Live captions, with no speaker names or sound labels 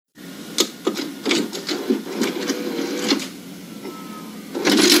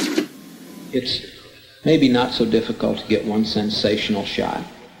it's maybe not so difficult to get one sensational shot.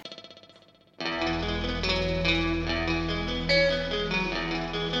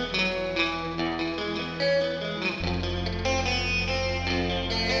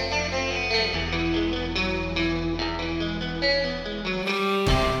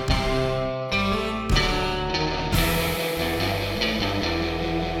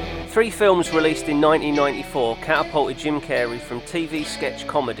 Three films released in 1994 catapulted Jim Carrey from TV sketch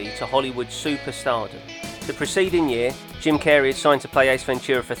comedy to Hollywood superstardom. The preceding year, Jim Carrey had signed to play Ace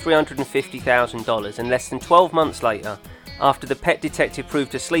Ventura for $350,000, and less than 12 months later, after The Pet Detective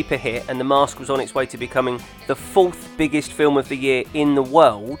proved a sleeper hit and The Mask was on its way to becoming the fourth biggest film of the year in the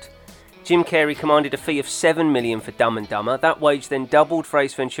world, Jim Carrey commanded a fee of $7 million for Dumb and Dumber. That wage then doubled for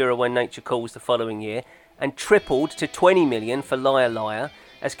Ace Ventura: When Nature Calls the following year, and tripled to $20 million for Liar Liar,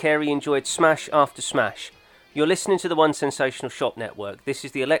 as Carrey enjoyed smash after smash. You're listening to the One Sensational Shop Network. This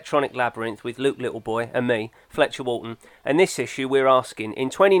is the Electronic Labyrinth with Luke Littleboy and me, Fletcher Walton. And this issue we're asking,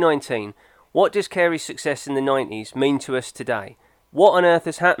 in 2019, what does Carrey's success in the 90s mean to us today? What on earth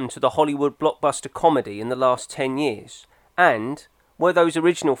has happened to the Hollywood blockbuster comedy in the last 10 years? And were those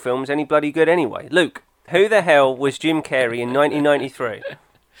original films any bloody good anyway? Luke, who the hell was Jim Carrey in 1993?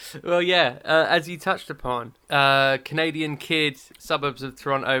 Well, yeah, as you touched upon, Canadian kid, suburbs of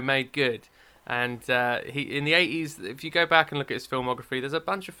Toronto, made good. And he in the 80s, if you go back and look at his filmography, there's a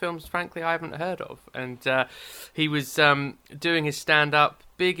bunch of films, frankly, I haven't heard of. And he was doing his stand-up,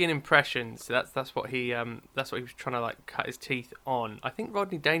 big in impressions. That's what he was trying to like cut his teeth on. I think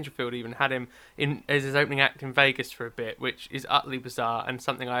Rodney Dangerfield even had him in as his opening act in Vegas for a bit, which is utterly bizarre and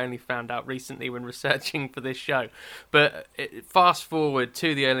something I only found out recently when researching for this show. But fast forward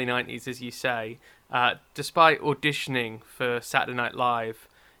to the early 90s, as you say, despite auditioning for Saturday Night Live,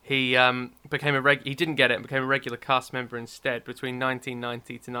 he became he didn't get it and became a regular cast member instead between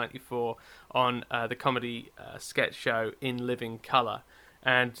 1990 to 94 on the comedy sketch show In Living Colour.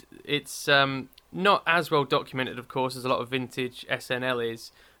 And it's not as well documented, of course, as a lot of vintage SNL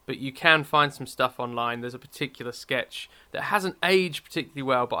is, but you can find some stuff online. There's a particular sketch that hasn't aged particularly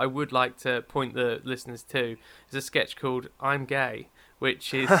well, but I would like to point the listeners to. It's a sketch called I'm Gay,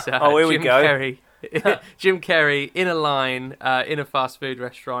 which is oh, here we go. Carrey. Jim Carrey in a line in a fast food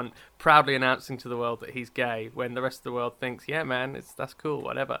restaurant, proudly announcing to the world that he's gay, when the rest of the world thinks, yeah, man, that's cool,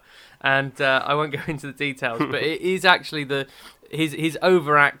 whatever. And I won't go into the details, but it is actually his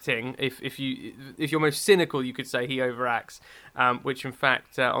overacting. If you're most cynical, you could say he overacts, which in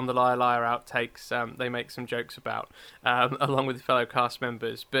fact on the Liar Liar outtakes they make some jokes about, along with fellow cast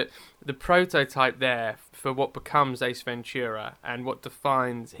members. But the prototype there for what becomes Ace Ventura and what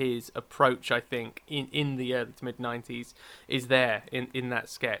defines his approach, I think, in the early to mid 90s, is there in that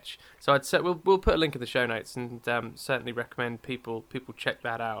sketch. So I'd say we'll put a link in the show notes, and certainly recommend people check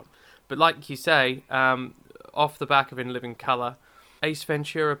that out. But like you say, off the back of In Living Colour, Ace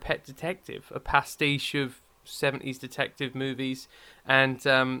Ventura: Pet Detective, a pastiche of 70s detective movies, and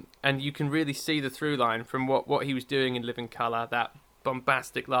you can really see the through line from what he was doing in Living Colour, that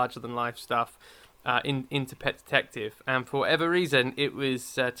bombastic, larger than life stuff, into Pet Detective, and for whatever reason, it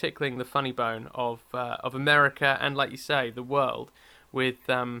was tickling the funny bone of America and, like you say, the world, with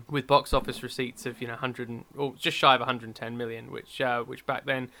box office receipts of 100 or just shy of 110 million, which back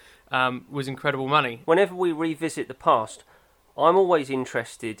then was incredible money. Whenever we revisit the past, I'm always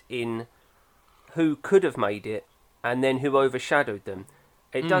interested in who could have made it and then who overshadowed them.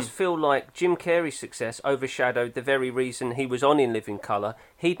 It does feel like Jim Carrey's success overshadowed the very reason he was on In Living Colour.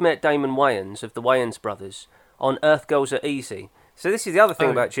 He'd met Damon Wayans of the Wayans brothers on Earth Girls Are Easy. So this is the other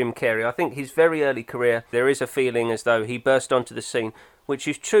thing about Jim Carrey. I think his very early career, there is a feeling as though he burst onto the scene, which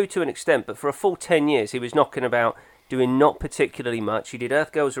is true to an extent, but for a full 10 years he was knocking about, doing not particularly much. He did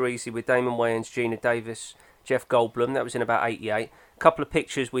Earth Girls Are Easy with Damon Wayans, Gina Davis, Jeff Goldblum. That was in about 88. A couple of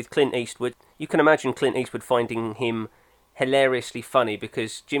pictures with Clint Eastwood. You can imagine Clint Eastwood finding him hilariously funny,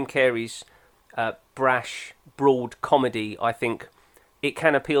 because Jim Carrey's brash, broad comedy, I think, it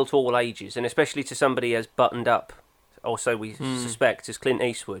can appeal to all ages, and especially to somebody as buttoned up, or so we suspect, as Clint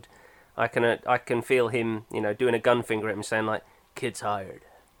Eastwood. I can feel him, doing a gun finger at him, saying like, "Kids hired."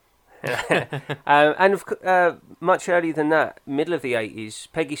 And much earlier than that, middle of the 80s,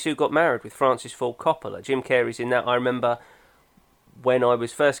 Peggy Sue Got Married with Francis Ford Coppola. Jim Carrey's in that. I remember when I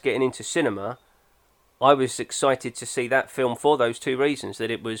was first getting into cinema, I was excited to see that film for those two reasons, that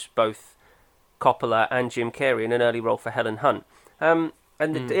it was both Coppola and Jim Carrey in an early role for Helen Hunt.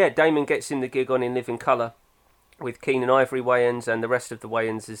 Damon gets in the gig on In Living Colour with Keenan Ivory Wayans and the rest of the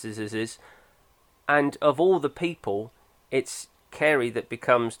Wayanses. And of all the people, it's Carrey that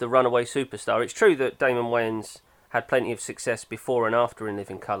becomes the runaway superstar. It's true that Damon Wayans had plenty of success before and after In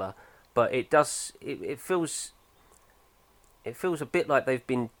Living Colour, but it feels a bit like they've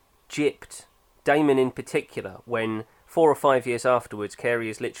been gypped. Damon in particular, when 4 or 5 years afterwards, Carey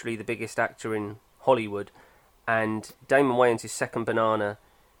is literally the biggest actor in Hollywood, and Damon Wayans is second banana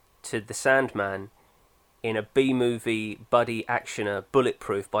to The Sandman in a B-movie buddy actioner,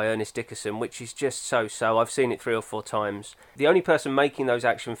 Bulletproof by Ernest Dickerson, which is just so-so. I've seen it 3 or 4 times. The only person making those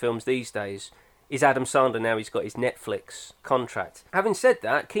action films these days is Adam Sandler. Now he's got his Netflix contract. Having said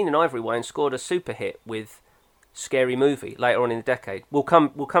that, Keenen Ivory Wayans scored a super hit with Scary Movie later on in the decade. We'll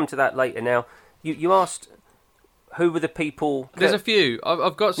come to that later. Now, you asked who were the people... There's a few.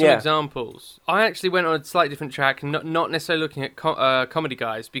 I've got some examples. I actually went on a slightly different track, not necessarily looking at comedy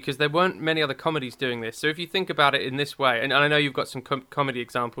guys, because there weren't many other comedies doing this. So if you think about it in this way, and I know you've got some comedy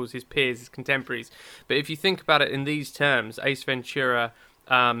examples, his peers, his contemporaries, but if you think about it in these terms, Ace Ventura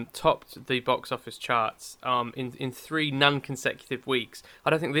topped the box office charts in 3 non-consecutive weeks. I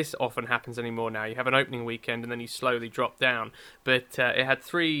don't think this often happens anymore now. You have an opening weekend and then you slowly drop down. But it had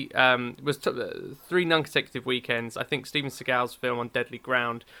 3 non-consecutive weekends. I think Steven Seagal's film On Deadly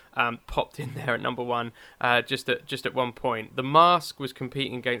Ground popped in there at number 1 just at one point. The Mask was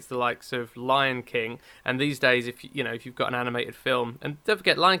competing against the likes of Lion King, and these days, if you've got an animated film, and don't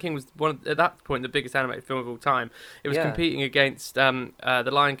forget, Lion King was at that point the biggest animated film of all time. It was competing against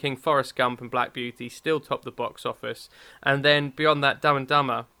The Lion King, Forrest Gump and Black Beauty, still topped the box office. And then beyond that, Dumb and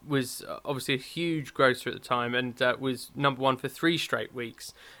Dumber was obviously a huge grosser at the time, and was number 1 for 3 straight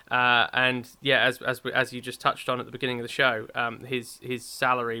weeks. And yeah, as you just touched on at the beginning of the show, his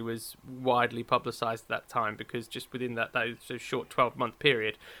salary was widely publicised at that time, because just within that short 12-month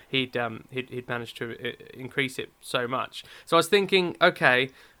period, he'd managed to increase it so much. So I was thinking,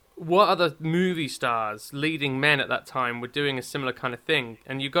 okay, what other movie stars, leading men at that time, were doing a similar kind of thing?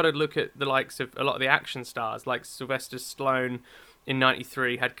 And you've got to look at the likes of a lot of the action stars, like Sylvester Stallone in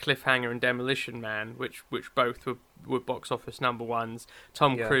 '93 had Cliffhanger and Demolition Man, which both were box office number 1s.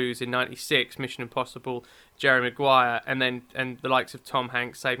 Tom Cruise in '96, Mission Impossible, Jerry Maguire, and the likes of Tom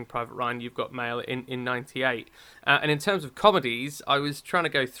Hanks, Saving Private Ryan, You've Got Mail in '98. And in terms of comedies, I was trying to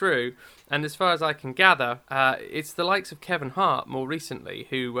go through, and as far as I can gather, it's the likes of Kevin Hart more recently,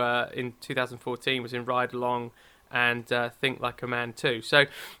 who in 2014 was in Ride Along and Think Like a Man Too. So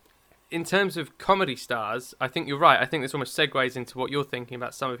in terms of comedy stars, I think you're right. I think this almost segues into what you're thinking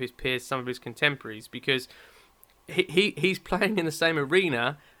about some of his peers, some of his contemporaries, because he's playing in the same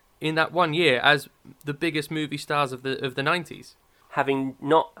arena in that 1 year as the biggest movie stars of the 90s. Having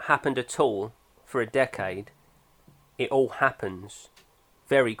not happened at all for a decade, it all happens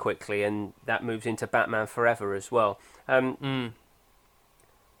very quickly, and that moves into Batman Forever as well. I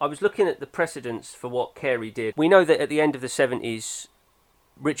was looking at the precedents for what Carey did. We know that at the end of the 70s,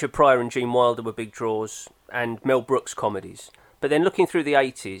 Richard Pryor and Gene Wilder were big draws, and Mel Brooks comedies. But then looking through the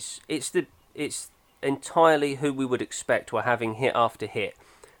 80s, it's entirely who we would expect were having hit after hit.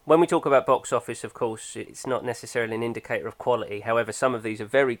 When we talk about box office, of course, it's not necessarily an indicator of quality. However, some of these are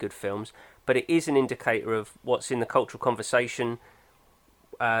very good films, but it is an indicator of what's in the cultural conversation,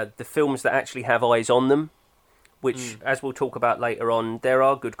 the films that actually have eyes on them, which, as we'll talk about later on, there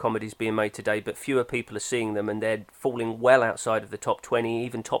are good comedies being made today, but fewer people are seeing them, and they're falling well outside of the top 20,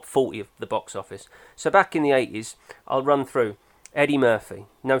 even top 40 of the box office. So back in the 80s, I'll run through. Eddie Murphy,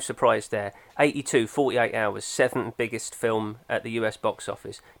 no surprise there. 82, 48 Hours, 7th biggest film at the US box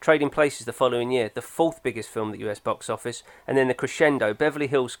office. Trading Places the following year, the 4th biggest film at the US box office. And then the crescendo, Beverly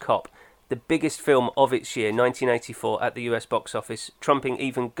Hills Cop, the biggest film of its year, 1984, at the US box office, trumping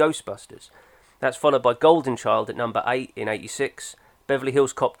even Ghostbusters. That's followed by Golden Child at number 8 in 86. Beverly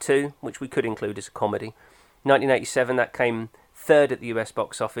Hills Cop 2, which we could include as a comedy. 1987, that came 3rd at the US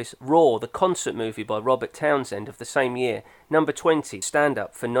box office. Raw, the concert movie by Robert Townsend of the same year. Number 20, Stand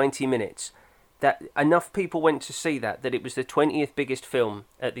Up for 90 minutes. That enough people went to see that it was the 20th biggest film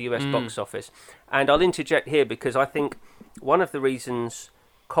at the US box office. And I'll interject here because I think one of the reasons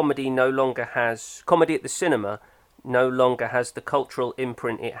comedy at the cinema no longer has the cultural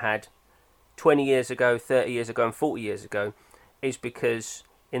imprint it had 20 years ago, 30 years ago and 40 years ago is because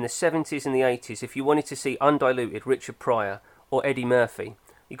in the 70s and the 80s, if you wanted to see undiluted Richard Pryor or Eddie Murphy,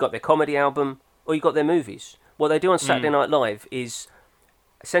 you got their comedy album or you got their movies. What they do on Saturday Night Live is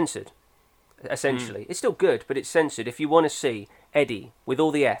censored, essentially. It's still good, but it's censored. If you want to see Eddie with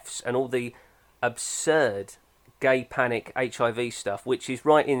all the Fs and all the absurd gay panic HIV stuff, which is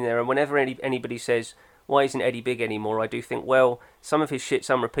right in there, and whenever anybody says, why isn't Eddie big anymore, I do think, well, some of his shit's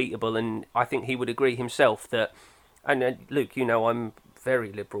unrepeatable, and I think he would agree himself that, and Luke, you know I'm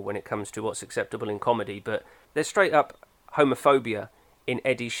very liberal when it comes to what's acceptable in comedy, but there's straight up homophobia in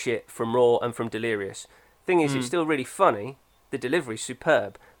Eddie's shit from Raw and from Delirious. Thing is, it's still really funny, the delivery's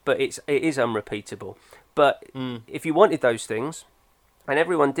superb, but it is unrepeatable. But if you wanted those things, and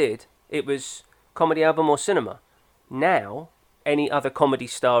everyone did, it was comedy album or cinema. Now, any other comedy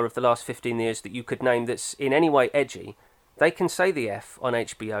star of the last 15 years that you could name that's in any way edgy, they can say the F on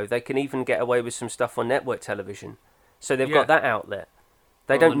HBO. They can even get away with some stuff on network television. So they've got that outlet.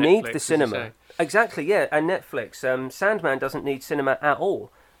 They don't need the cinema. Exactly, yeah, and Netflix. Sandman doesn't need cinema at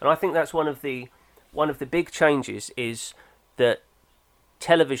all. And I think that's one of the big changes is that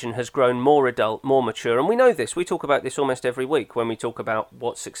television has grown more adult, more mature. And we know this. We talk about this almost every week when we talk about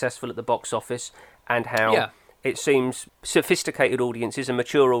what's successful at the box office and how it seems sophisticated audiences and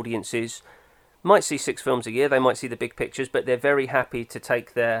mature audiences might see 6 films a year. They might see the big pictures, but they're very happy to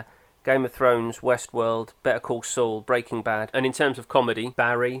take their Game of Thrones, Westworld, Better Call Saul, Breaking Bad. And in terms of comedy,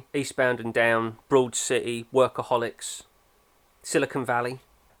 Barry, Eastbound and Down, Broad City, Workaholics, Silicon Valley.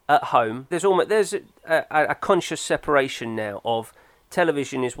 At home, there's a conscious separation now of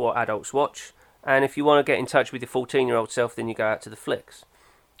television is what adults watch, and if you want to get in touch with your 14-year-old self, then you go out to the flicks.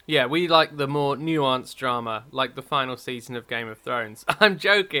 Yeah, we like the more nuanced drama, like the final season of Game of Thrones. I'm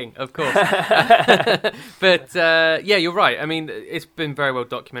joking, of course. But yeah, you're right. I mean, it's been very well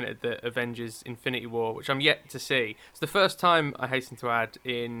documented that Avengers Infinity War, which I'm yet to see, it's the first time, I hasten to add,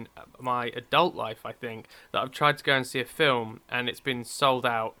 in my adult life, I think, that I've tried to go and see a film and it's been sold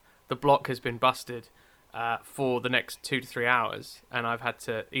out. The block has been busted for the next 2 to 3 hours, and I've had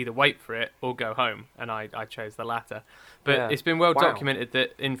to either wait for it or go home, and I chose the latter. But it's been well documented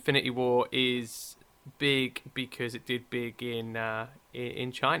that Infinity War is big because it did big in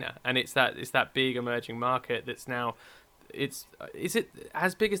China, and it's that big emerging market that's now. Is it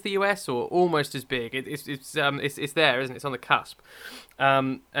as big as the US or almost as big? It's there, isn't it? It's on the cusp,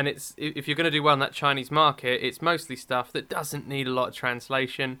 and it's if you're going to do well in that Chinese market, it's mostly stuff that doesn't need a lot of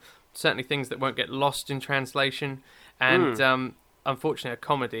translation. Certainly things that won't get lost in translation, and unfortunately, a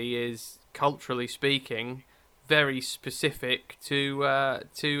comedy is culturally speaking very specific to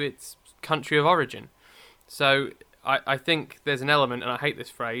its country of origin. So I think there's an element, and I hate this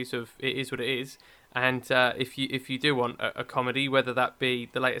phrase of "it is what it is." And if you do want a comedy, whether that be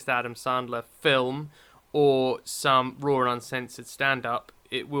the latest Adam Sandler film or some raw and uncensored stand-up,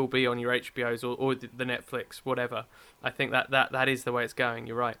 it will be on your HBOs or the Netflix, whatever. I think that is the way it's going.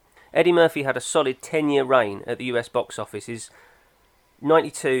 You're right. Eddie Murphy had a solid 10-year reign at the US box office. His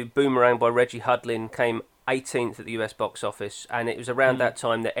 92 Boomerang by Reggie Hudlin came 18th at the US box office, and it was around that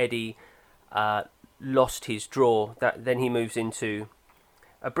time that Eddie lost his draw. Then he moves into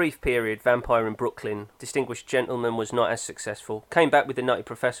a brief period, Vampire in Brooklyn. Distinguished Gentleman was not as successful. Came back with The Nutty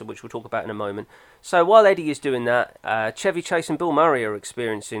Professor, which we'll talk about in a moment. So while Eddie is doing that, Chevy Chase and Bill Murray are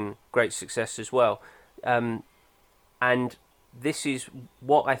experiencing great success as well. And this is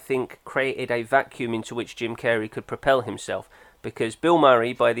what I think created a vacuum into which Jim Carrey could propel himself, because Bill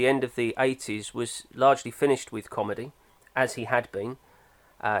Murray, by the end of the 80s, was largely finished with comedy, as he had been.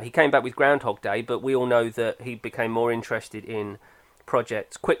 He came back with Groundhog Day, but we all know that he became more interested in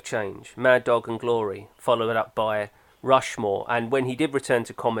projects Quick Change, Mad Dog and Glory, followed up by Rushmore. And when he did return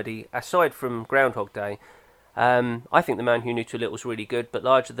to comedy, aside from Groundhog Day, I think The Man Who Knew Too Little was really good, but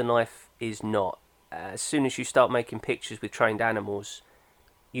Larger Than Life is not. As soon as you start making pictures with trained animals,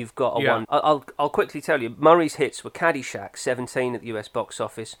 you've got a one. I'll quickly tell you, Murray's hits were Caddyshack, 17 at the US box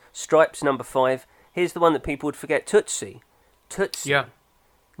office, Stripes, number 5. Here's the one that people would forget, Tootsie. Yeah.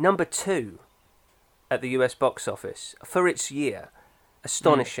 Number 2 at the US box office for its year.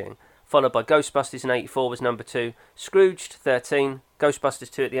 Astonishing. Followed by Ghostbusters in 84 was number 2, Scrooged, 13,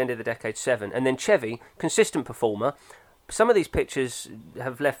 Ghostbusters 2 at the end of the decade, 7. And then Chevy, consistent performer. Some of these pictures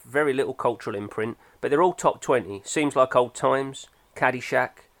have left very little cultural imprint, but they're all top 20. Seems Like Old Times,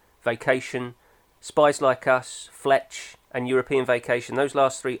 Caddyshack, Vacation, Spies Like Us, Fletch, and European Vacation. Those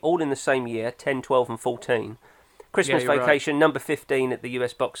last 3 all in the same year, 10, 12 and 14. Christmas Vacation, number 15 at the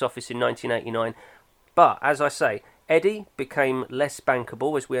US box office in 1989. But, as I say, Eddie became less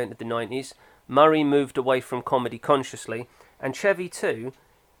bankable as we entered the 90s. Murray moved away from comedy consciously, and Chevy too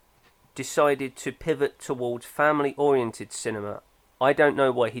decided to pivot towards family-oriented cinema. I don't know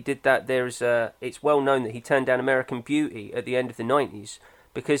why he did that. It's well known that he turned down American Beauty at the end of the 90s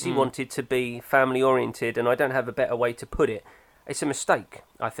because he wanted to be family-oriented, and I don't have a better way to put it. It's a mistake,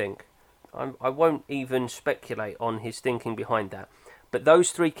 I think. I won't even speculate on his thinking behind that. But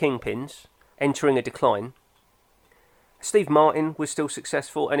those 3 kingpins entering a decline. Steve Martin was still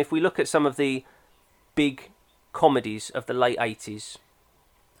successful, and if we look at some of the big comedies of the late 80s,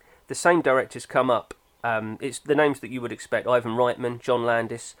 the same directors come up. It's the names that you would expect: Ivan Reitman, John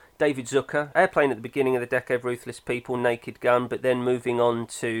Landis, David Zucker. Airplane at the beginning of the decade, Ruthless People, Naked Gun, but then moving on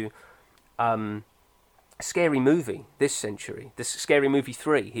to Scary Movie this century. The Scary Movie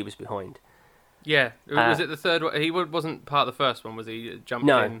 3 he was behind. Yeah, was it the third one? He wasn't part of the first one, was he? Jumped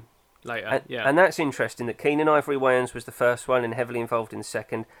in later. And that's interesting that Keenan Ivory Wayans was the first one and heavily involved in the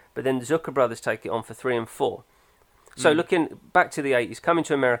second, but then the Zucker brothers take it on for 3 and 4. So looking back to the 80s, Coming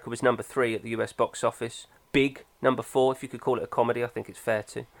to America was number 3 at the US box office. Big, number 4, if you could call it a comedy, I think it's fair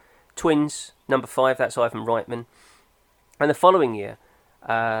to. Twins, number 5, that's Ivan Reitman. And the following year,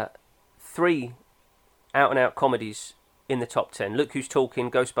 3 out-and-out comedies in the top 10. Look Who's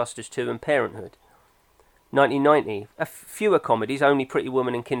Talking, Ghostbusters 2 and Parenthood. 1990, fewer comedies, only Pretty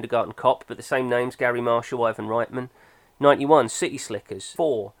Woman and Kindergarten Cop, but the same names, Gary Marshall, Ivan Reitman. 91, City Slickers,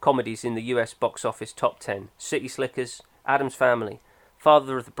 4 comedies in the US box office top 10. City Slickers, Addams Family,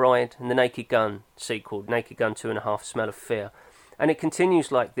 Father of the Bride, and the Naked Gun sequel, Naked Gun 2.5, Smell of Fear. And it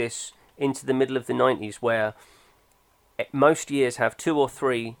continues like this into the middle of the 90s, where most years have 2 or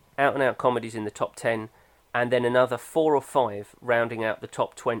 3 out-and-out comedies in the top 10, and then another 4 or 5 rounding out the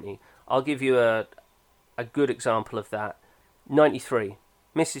top 20. I'll give you a good example of that. 93,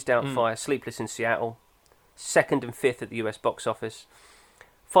 Mrs. Doubtfire, Sleepless in Seattle, 2nd and 5th at the US box office,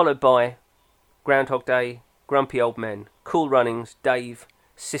 followed by Groundhog Day, Grumpy Old Men, Cool Runnings, Dave,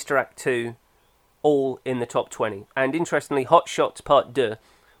 Sister Act 2, all in the top 20. And interestingly, Hot Shots Part 2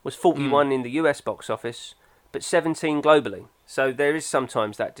 was 41 in the US box office, but 17 globally. So there is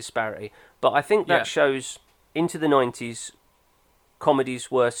sometimes that disparity. But I think that shows into the 90s, comedies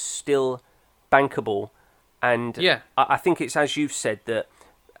were still bankable. And I think it's as you've said, that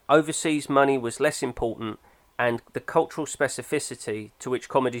overseas money was less important, and the cultural specificity to which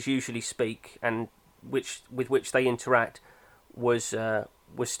comedies usually speak and with which they interact was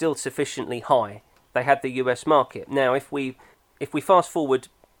still sufficiently high. They had the US market. Now, if we fast forward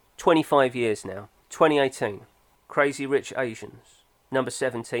 25 years now, 2018, Crazy Rich Asians, number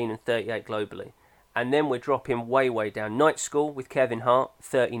 17 and 38 globally. And then we're dropping way down. Night School with Kevin Hart,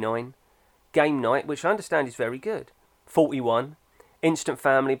 39. Game Night, which I understand is very good, 41. Instant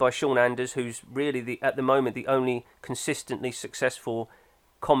Family by Sean Anders, who's really, at the moment, the only consistently successful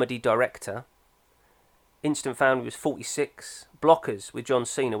comedy director. Instant Family was 46. Blockers with John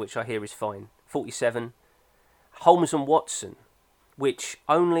Cena, which I hear is fine, 47. Holmes and Watson, which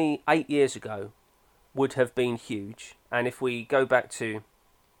only 8 years ago would have been huge. And if we go back to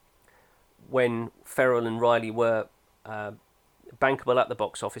when Ferrell and Riley were bankable at the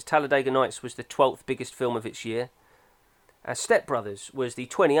box office, Talladega Nights was the 12th biggest film of its year. Step Brothers was the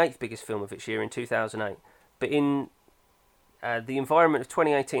 28th biggest film of its year in 2008. But in the environment of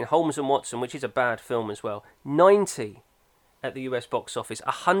 2018, Holmes and Watson, which is a bad film as well, 90 at the US box office,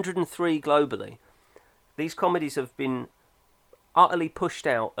 103 globally. These comedies have been utterly pushed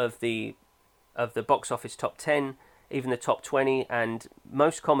out of the box office top 10, even the top 20, and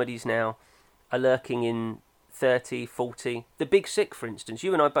most comedies now are lurking in 30, 40. The Big Sick, for instance,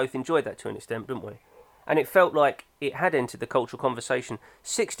 you and I both enjoyed that to an extent, didn't we? And it felt like it had entered the cultural conversation.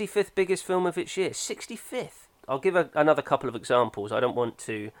 65th biggest film of its year. 65th. I'll give another couple of examples. I don't want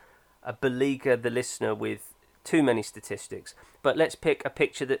to beleaguer the listener with too many statistics. But let's pick a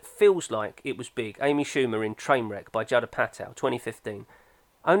picture that feels like it was big. Amy Schumer in Trainwreck by Judd Apatow, 2015.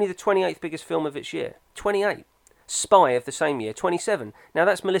 Only the 28th biggest film of its year. 28. Spy of the same year, 27. Now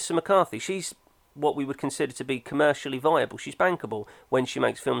that's Melissa McCarthy. She's what we would consider to be commercially viable. She's bankable when she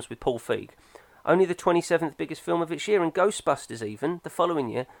makes films with Paul Feig. Only the 27th biggest film of its year, and Ghostbusters even, the following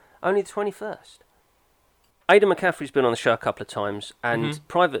year, only the 21st. Aidan McCaffrey's been on the show a couple of times, and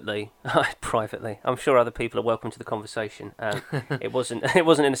privately, I'm sure other people are welcome to the conversation. It wasn't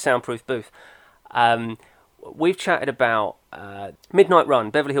in a soundproof booth. We've chatted about Midnight Run,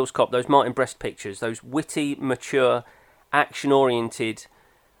 Beverly Hills Cop, those Martin Brest pictures, those witty, mature, action-oriented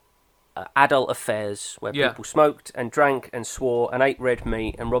adult affairs where people smoked and drank and swore and ate red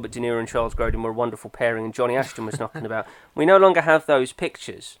meat, and Robert De Niro and Charles Grodin were a wonderful pairing, and Johnny Ashton was knocking about. We no longer have those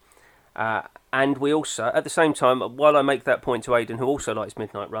pictures. And we also, at the same time, while I make that point to Aidan, who also likes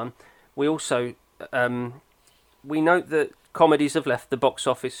Midnight Run, we also we note that comedies have left the box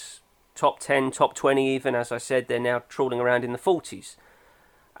office top 10, top 20 even. As I said, they're now trawling around in the 40s.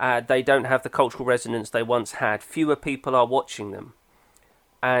 They don't have the cultural resonance they once had. Fewer people are watching them.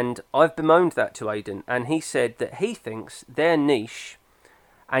 And I've bemoaned that to Aidan, and he said that he thinks their niche,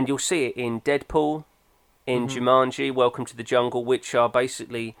 and you'll see it in Deadpool, in Jumanji, Welcome to the Jungle, which are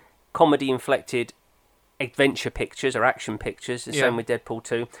basically comedy-inflected adventure pictures or action pictures, the same with Deadpool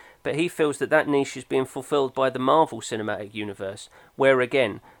 2. But he feels that that niche is being fulfilled by the Marvel Cinematic Universe, where,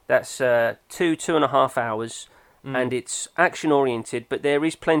 again, that's 2.5 hours, and it's action-oriented, but there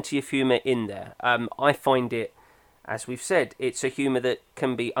is plenty of humour in there. I find it, as we've said, it's a humour that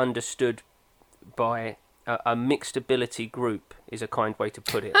can be understood by a mixed ability group is a kind way to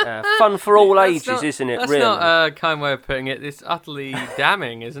put it. Fun for all ages, isn't it? That's really? not a kind way of putting it. It's utterly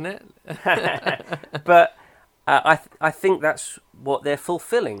damning, isn't it? But I think that's what they're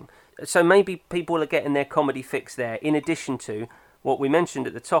fulfilling. So maybe people are getting their comedy fix there, in addition to what we mentioned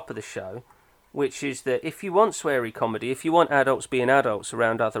at the top of the show, which is that if you want sweary comedy, if you want adults being adults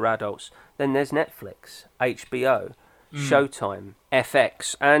around other adults, then there's Netflix, HBO, Showtime,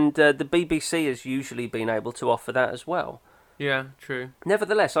 FX, and the BBC has usually been able to offer that as well. Yeah, true.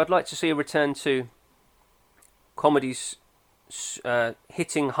 Nevertheless, I'd like to see a return to comedies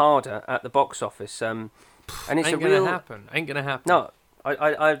hitting harder at the box office. And it's Ain't gonna happen. Ain't gonna happen. No,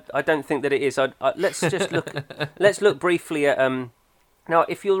 I don't think that it is. Let's just look. Let's look briefly at. Now,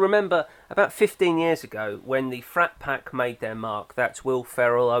 if you'll remember, about 15 years ago, when the Frat Pack made their mark, that's Will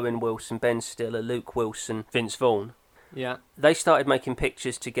Ferrell, Owen Wilson, Ben Stiller, Luke Wilson, Vince Vaughn. Yeah. They started making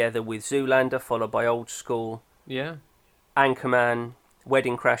pictures together with Zoolander, followed by Old School, Yeah. Anchorman,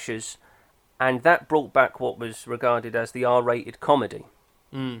 Wedding Crashers, and that brought back what was regarded as the R-rated comedy.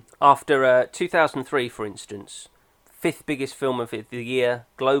 After 2003, for instance, fifth biggest film of the year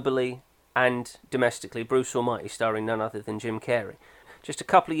globally and domestically, Bruce Almighty, starring none other than Jim Carrey. Just a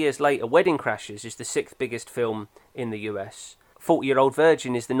couple of years later, Wedding Crashers is the sixth biggest film in the US. 40-Year-Old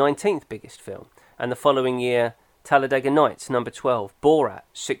Virgin is the 19th biggest film. And the following year, Talladega Nights, number 12. Borat,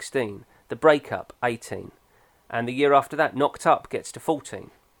 16. The Breakup, 18. And the year after that, Knocked Up gets to 14.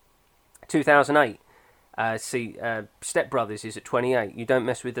 2008, Step Brothers is at 28. You Don't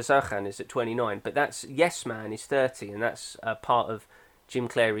Mess with the Zachan is at 29. But that's Yes Man is 30, and that's part of Jim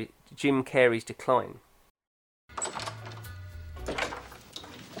Carrey's decline.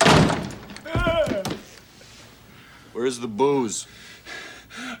 Where's the booze?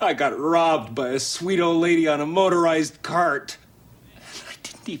 I got robbed by a sweet old lady on a motorized cart. I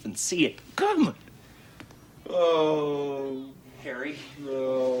didn't even see it coming. Oh, Harry.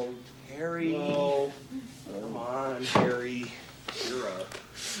 No. Harry. No. Come on, Harry. You're up.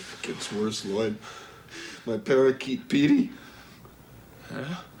 Gets worse, Lloyd. My parakeet Petey.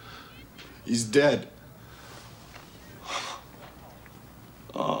 Huh? He's dead.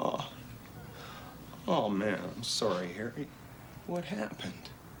 Oh. Oh, man, I'm sorry, Harry. What happened?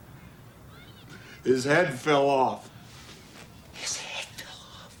 His head fell off. His head fell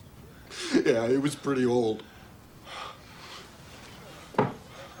off. Yeah, he was pretty old.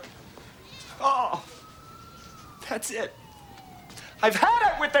 Oh, that's it. I've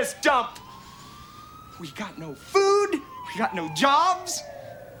had it with this dump. We got no food. We got no jobs.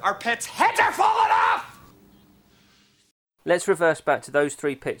 Our pets' heads are falling off. Let's reverse back to those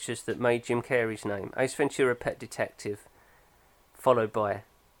three pictures that made Jim Carrey's name. Ace Ventura, Pet Detective, followed by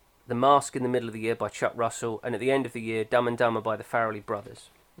The Mask in the middle of the year by Chuck Russell, and at the end of the year, Dumb and Dumber by the Farrelly brothers.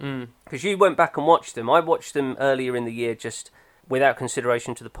 Because you went back and watched them. I watched them earlier in the year just without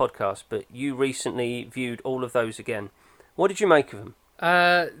consideration to the podcast, but you recently viewed all of those again. What did you make of them?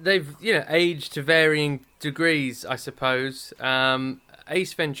 They've aged to varying degrees, I suppose.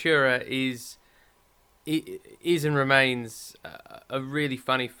 Ace Ventura is and remains a really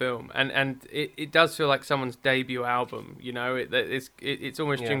funny film, and it does feel like someone's debut album. It's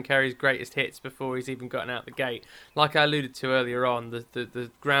almost Jim Carrey's greatest hits before he's even gotten out the gate. Like I alluded to earlier on, the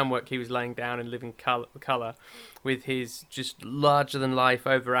groundwork he was laying down in Living Colour, with his just larger than life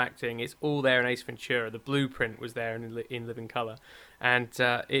overacting, it's all there in Ace Ventura. The blueprint was there in Living Colour, and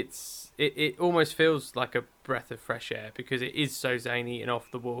it almost feels like a breath of fresh air because it is so zany and off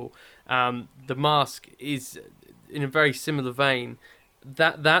the wall. The Mask is in a very similar vein.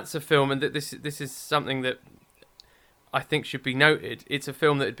 That's a film, and this is something that I think should be noted. It's a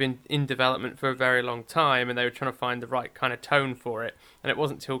film that had been in development for a very long time, and they were trying to find the right kind of tone for it. And it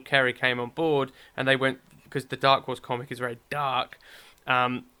wasn't until Carrey came on board, and they went, because the Dark Horse comic is very dark,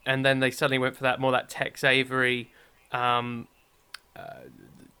 and then they suddenly went for that Tex Avery kind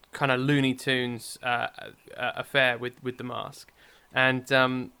of Looney Tunes affair with The Mask,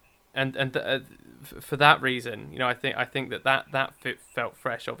 and for that reason, I think that felt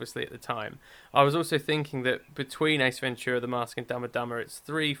fresh, obviously, at the time. I was also thinking that between Ace Ventura, The Mask, and Dumb and Dumber, it's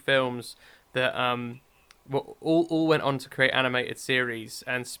three films that all went on to create animated series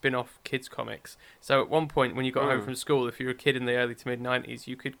and spin-off kids comics. So at one point, when you got home from school, if you were a kid in the early to mid-90s,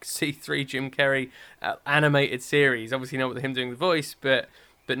 you could see three Jim Carrey animated series. Obviously not with him doing the voice, but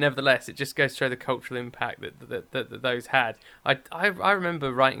nevertheless, it just goes to show the cultural impact that those had. I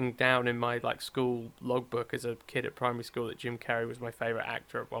remember writing down in my school logbook as a kid at primary school that Jim Carrey was my favourite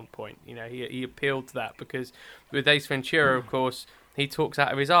actor at one point. He appealed to that because with Ace Ventura, of course, he talks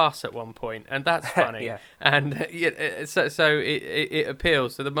out of his arse at one point, and that's funny. Yeah. And so it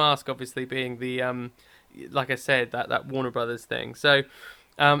appeals. So The Mask, obviously, being the like I said, that Warner Brothers thing. So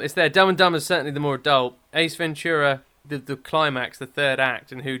it's there. Dumb and Dumber is certainly the more adult. Ace Ventura, the climax, the third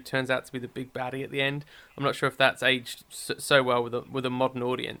act, and who turns out to be the big baddie at the end. I'm not sure if that's aged so well with a modern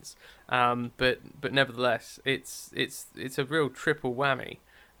audience, but nevertheless, it's a real triple whammy.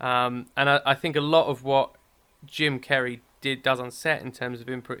 And I think a lot of what Jim Carrey does on set in terms of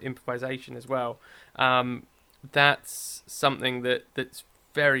improvisation as well, that's something that's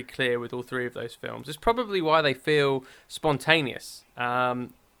very clear with all three of those films. It's probably why they feel spontaneous.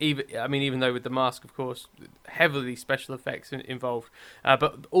 Even though with The Mask, of course, heavily special effects involved,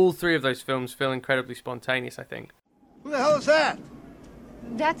 but all three of those films feel incredibly spontaneous, I think. Who the hell is that?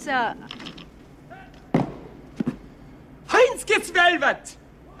 That's Heinz gets velvet!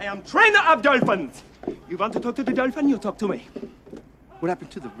 I am trainer of dolphins. You want to talk to the dolphin? You talk to me. What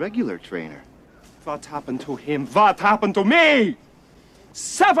happened to the regular trainer? What happened to him? What happened to me?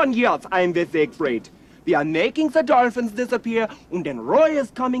 7 years I'm with Siegfried. We are making the dolphins disappear, and then Roy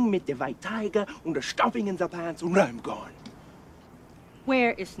is coming with the white tiger and the stuffing in the pants, and I'm gone.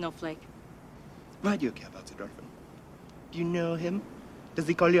 Where is Snowflake? Why do you care about the dolphin? Do you know him? Does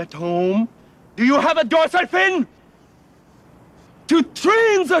he call you at home? Do you have a dorsal fin? To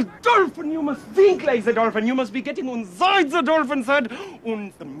train the dolphin, you must think like the dolphin. You must be getting inside the dolphin's head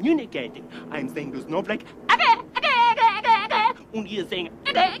and communicating. I'm saying to Snowflake, "Aga, aga, aga, aga, aga," and he is saying,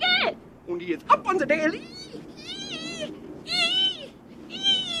 "Aga, aga," and he is up on the tail.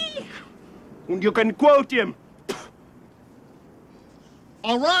 And you can quote him.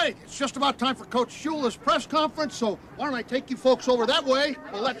 All right, it's just about time for Coach Shula's press conference, so why don't I take you folks over that way?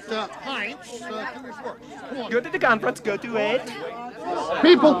 We'll let Heinz do his work. Come on. Go to the conference, go to it.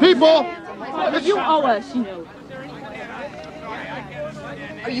 People! You owe us, you know.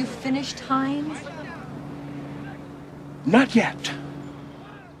 Are you finished, Heinz? Not yet.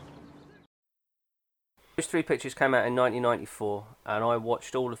 Those three pictures came out in 1994, and I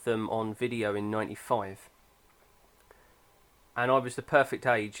watched all of them on video in 95. And I was the perfect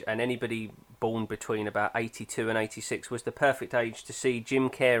age, and anybody born between about 82 and 86 was the perfect age to see Jim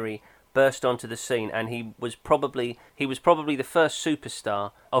Carrey burst onto the scene, and he was probably the first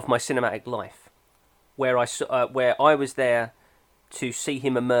superstar of my cinematic life, where I was there to see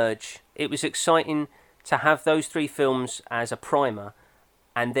him emerge. It was exciting to have those three films as a primer,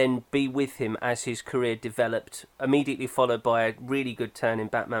 and then be with him as his career developed, immediately followed by a really good turn in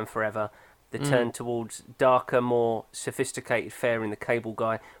Batman Forever, the turn towards darker, more sophisticated fare in The Cable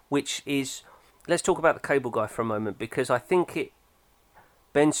Guy, which is... Let's talk about The Cable Guy for a moment, because I think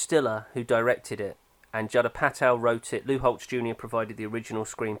Ben Stiller, who directed it, and Judd Apatow wrote it. Lou Holtz Jr. provided the original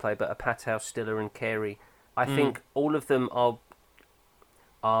screenplay, but Apatow, Stiller and Carey, I think all of them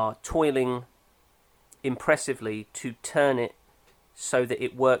are toiling impressively to turn it so that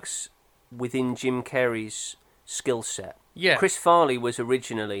it works within Jim Carrey's skill set. Yeah. Chris Farley was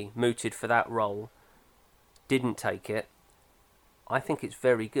originally mooted for that role, didn't take it. I think it's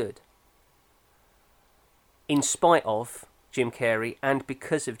very good. In spite of Jim Carrey and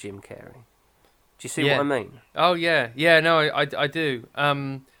because of Jim Carrey. Do you see what I mean? Oh yeah, no, I do. I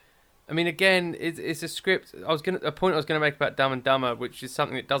mean, again, it's a script. A point I was gonna make about Dumb and Dumber, which is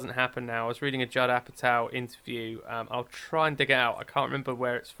something that doesn't happen now. I was reading a Judd Apatow interview. I'll try and dig it out. I can't remember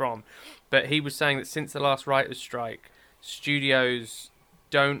where it's from, but he was saying that since the last writers' strike, studios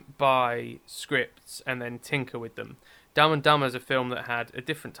don't buy scripts and then tinker with them. Dumb and Dumber is a film that had a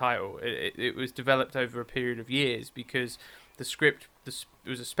different title. It was developed over a period of years because the script, it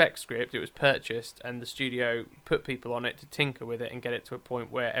was a spec script, it was purchased, and the studio put people on it to tinker with it and get it to a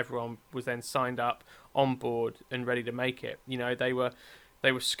point where everyone was then signed up, on board, and ready to make it. You know, they were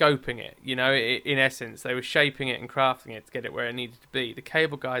scoping it, you know, in essence. They were shaping it and crafting it to get it where it needed to be. The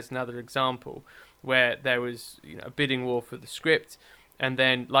Cable Guy is another example where there was, you know, a bidding war for the script, and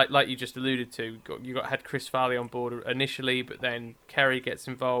then, like you just alluded to, had Chris Farley on board initially, but then Carrey gets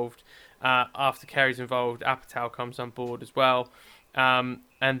involved. After Carrey's involved, Apatow comes on board as well, and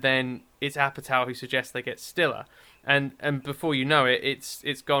then it's Apatow who suggests they get Stiller, and before you know it,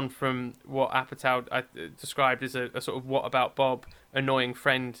 it's gone from what Apatow described as a sort of What About Bob annoying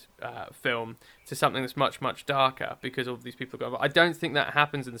friend film to something that's much, much darker because all of these people go. I don't think that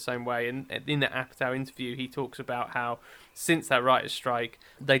happens in the same way. And in the Apatow interview, he talks about how since that writer's strike,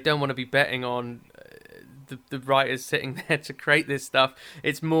 they don't want to be betting on the writers sitting there to create this stuff.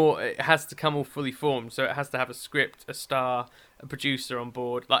 It's more, it has to come all fully formed, so it has to have a script, a star, a producer on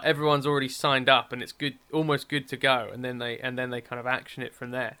board. Like everyone's already signed up, and it's good, almost good to go, and then they kind of action it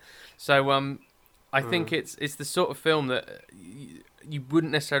from there. So I think it's the sort of film that you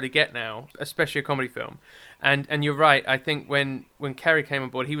wouldn't necessarily get now, especially a comedy film. And you're right. I think when Kerry came on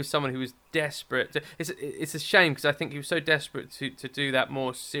board, he was someone who was desperate. It's a shame because I think he was so desperate to do that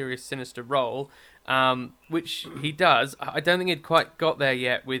more serious, sinister role, which he does. I don't think he'd quite got there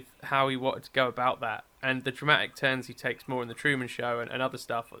yet with how he wanted to go about that. And the dramatic turns he takes more in The Truman Show and other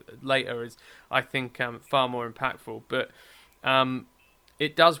stuff later is, I think, far more impactful. But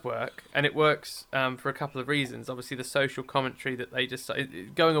it does work, and it works for a couple of reasons. Obviously, the social commentary that they just...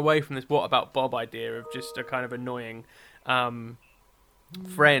 Going away from this what about Bob idea of just a kind of annoying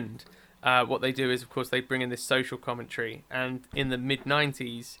friend, what they do is, of course, they bring in this social commentary. And in the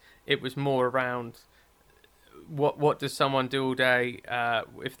mid-90s, it was more around... What does someone do all day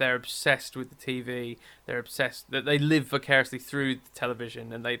if they're obsessed with the TV? They're obsessed that they live vicariously through the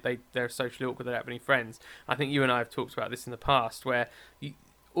television, and they're socially awkward. They don't have any friends. I think you and I have talked about this in the past, where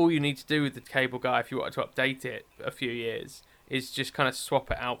all you need to do with the cable guy, if you wanted to update it a few years, is just kind of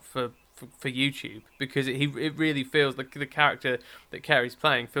swap it out for YouTube, because it really feels like the character that Kerry's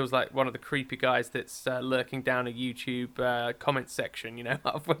playing feels like one of the creepy guys that's lurking down a YouTube comment section,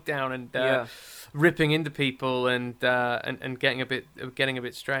 halfway down and ripping into people and getting a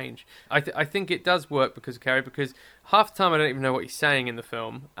bit strange. I think it does work because of Kerry, because half the time I don't even know what he's saying in the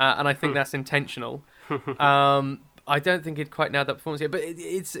film, and I think that's intentional. I don't think he'd quite nailed that performance yet, but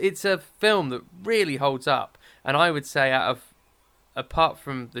it's a film that really holds up, and I would say apart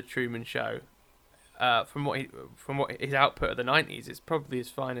from The Truman Show, from what his output of the 90s, it's probably his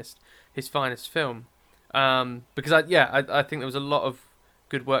finest film. Because I think there was a lot of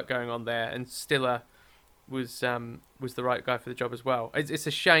good work going on there, and Stiller was the right guy for the job as well. It's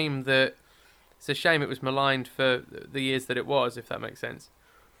a shame it was maligned for the years that it was, if that makes sense.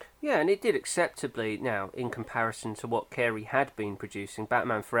 Yeah, and it did acceptably now in comparison to what Carey had been producing.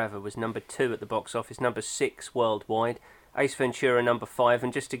 Batman Forever was number 2 at the box office, number 6 worldwide. Ace Ventura number 5,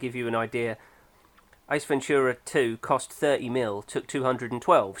 and just to give you an idea, Ace Ventura 2 cost 30 mil, took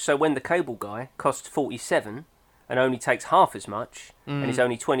 212. So when The Cable Guy costs 47 and only takes half as much, and is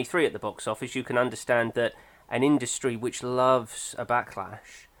only 23 at the box office, you can understand that an industry which loves a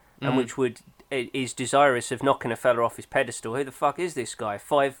backlash and which is desirous of knocking a fella off his pedestal. Who the fuck is this guy?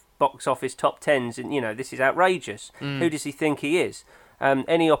 5 box office top 10s, and this is outrageous. Who does he think he is?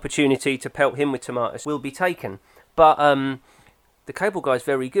 Any opportunity to pelt him with tomatoes will be taken. But The Cable Guy is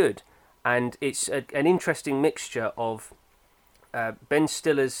very good, and it's an interesting mixture of Ben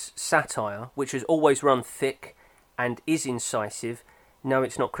Stiller's satire, which has always run thick and is incisive. No,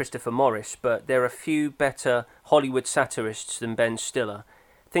 it's not Christopher Morris, but there are few better Hollywood satirists than Ben Stiller.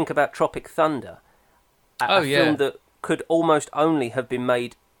 Think about Tropic Thunder, a film that could almost only have been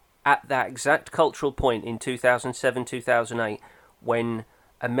made at that exact cultural point in 2007, 2008, when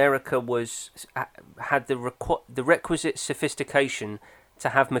America had the requisite sophistication to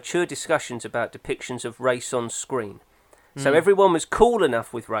have mature discussions about depictions of race on screen. So everyone was cool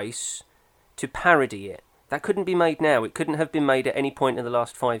enough with race to parody it. That couldn't be made now. It couldn't have been made at any point in the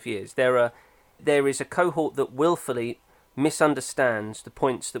last 5 years. There is a cohort that willfully misunderstands the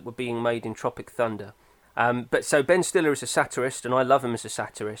points that were being made in Tropic Thunder. But so Ben Stiller is a satirist, and I love him as a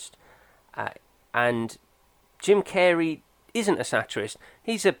satirist. And Jim Carrey isn't a satirist.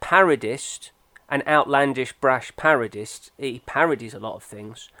 He's a parodist, an outlandish, brash parodist. He parodies a lot of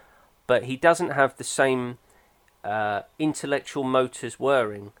things, but he doesn't have the same intellectual motors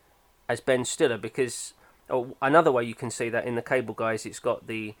whirring as Ben Stiller, because another way you can see that in The Cable Guys, it's got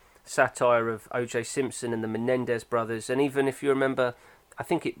the satire of O.J. Simpson and the Menendez brothers, and even if you remember, I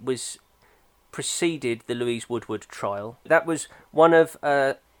think it was preceded the Louise Woodward trial. That was one of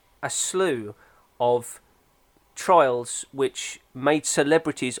a slew of trials which made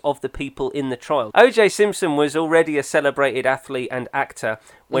celebrities of the people in the trial. O.J. Simpson was already a celebrated athlete and actor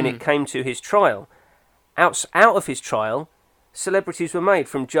when it came to his trial. Out of his trial, celebrities were made,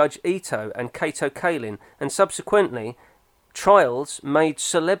 from Judge Ito and Kato Kaelin, and subsequently trials made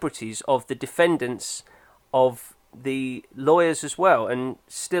celebrities of the defendants, of the lawyers as well, and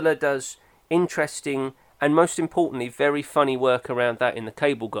Stiller does interesting and, most importantly, very funny work around that in The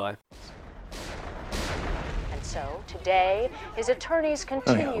Cable Guy. And so today his attorneys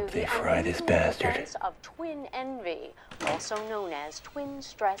continue the unusual defense of twin envy, also known as twin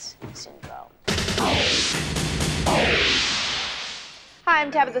stress syndrome. Hi,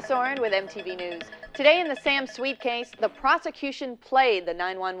 I'm Tabitha Soren with MTV News. Today in the Sam Sweet case, the prosecution played the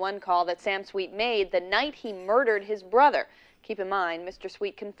 911 call that Sam Sweet made the night he murdered his brother. Keep in mind, Mr.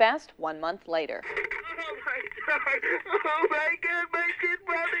 Sweet confessed 1 month later. Oh my God, my kid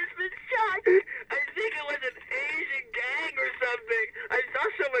brother's been shot. I think it was an Asian gang or something. I saw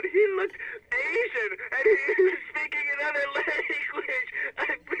someone, he looked Asian, and he was speaking another language.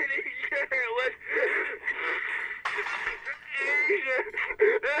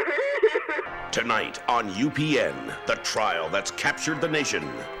 Tonight on UPN, the trial that's captured the nation.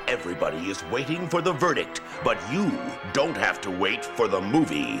 Everybody is waiting for the verdict, but you don't have to wait for the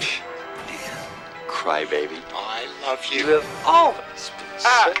movie. Crybaby. I love you. You have always been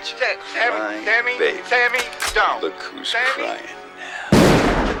such a Tammy, don't. Look who's Sammy. crying.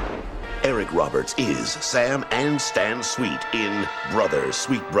 Eric Roberts is Sam and Stan Sweet in Brother,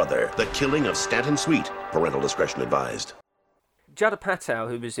 Sweet Brother, The Killing of Stanton Sweet. Parental discretion advised. Judd Apatow,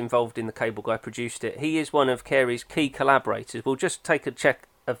 who was involved in The Cable Guy, produced it. He is one of Carey's key collaborators. We'll just take a check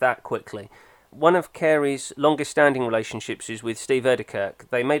of that quickly. One of Carey's longest-standing relationships is with Steve Oedekerk.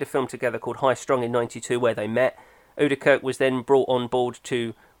 They made a film together called High Strung in '92 where they met. Oedekerk was then brought on board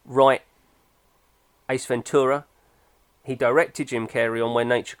to write Ace Ventura. He directed Jim Carrey on When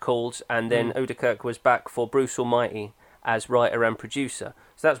Nature Calls, and then Oedekerk was back for Bruce Almighty as writer and producer.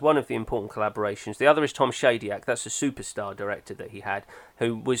 So that's one of the important collaborations. The other is Tom Shadyac. That's a superstar director that he had,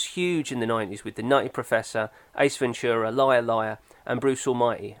 who was huge in the 90s with The Nutty Professor, Ace Ventura, Liar Liar, and Bruce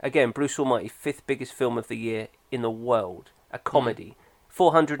Almighty. Again, Bruce Almighty, fifth biggest film of the year in the world. A comedy.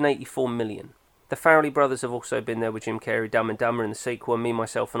 484 million. The Farrelly brothers have also been there with Jim Carrey, Dumb and Dumber in the sequel, and Me,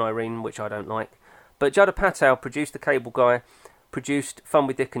 Myself and Irene, which I don't like. But Judd Apatow produced The Cable Guy, produced Fun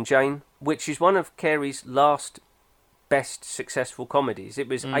with Dick and Jane, which is one of Carey's last best successful comedies. It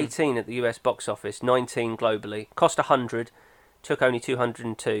was 18 at the US box office, 19 globally, cost 100, took only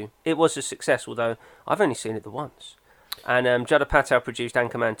 202. It was a success, although I've only seen it the once. And Judd Apatow produced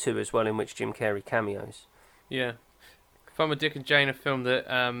Anchorman 2 as well, in which Jim Carrey cameos. Yeah. Fun with Dick and Jane, a film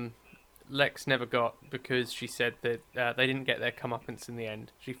that Lex never got because she said that they didn't get their comeuppance in the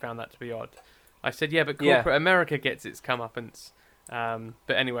end. She found that to be odd. I said, yeah, but corporate America gets its comeuppance.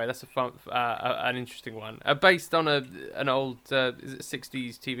 But anyway, that's a fun, an interesting one. Based on an old is it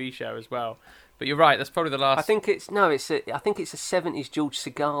 60s TV show as well. But you're right, that's probably the last. I think it's a 70s George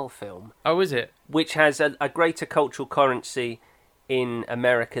Segal film. Oh, is it? Which has a greater cultural currency in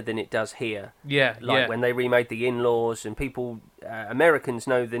America than it does here. Yeah, like when they remade The In-Laws, and people, Americans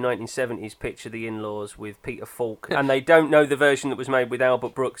know the 1970s picture The In-Laws with Peter Falk, and they don't know the version that was made with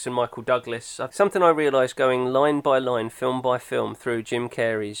Albert Brooks and Michael Douglas. Something I realised going line by line, film by film through Jim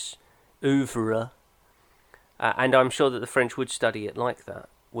Carrey's oeuvre, and I'm sure that the French would study it like that,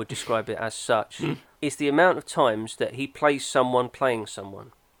 would describe it as such, is the amount of times that he plays someone playing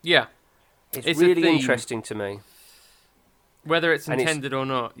someone. Yeah. It's really interesting to me. Whether it's intended or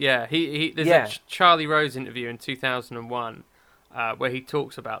not, yeah. There's a Charlie Rose interview in 2001 where he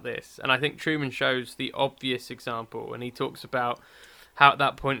talks about this, and I think Truman shows the obvious example, and he talks about how at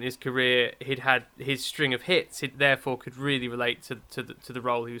that point in his career he'd had his string of hits, he therefore could really relate to the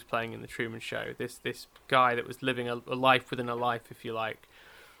role he was playing in the Truman Show. This guy that was living a life within a life, if you like.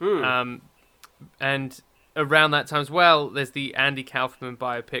 And around that time as well, there's the Andy Kaufman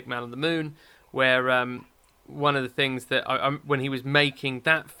biopic Man on the Moon, where one of the things that when he was making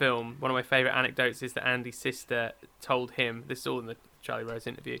that film, one of my favourite anecdotes is that Andy's sister told him, this is all in the Charlie Rose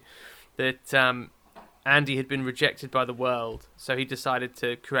interview, that Andy had been rejected by the world, so he decided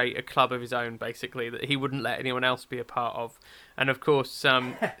to create a club of his own, basically, that he wouldn't let anyone else be a part of. And of course,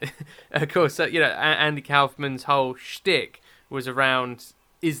 Andy Kaufman's whole shtick was around,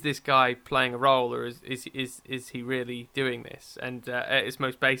 is this guy playing a role, or is he really doing this? And at its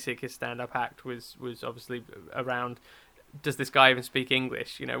most basic, his stand-up act was obviously around, does this guy even speak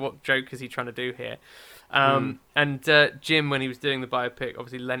English? You know, what joke is he trying to do here? And Jim, when he was doing the biopic,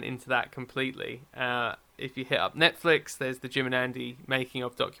 obviously lent into that completely. If you hit up Netflix, there's the Jim and Andy making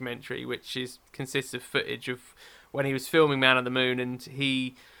of documentary, which consists of footage of when he was filming Man on the Moon, and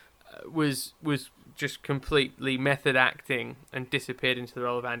he was just completely method acting and disappeared into the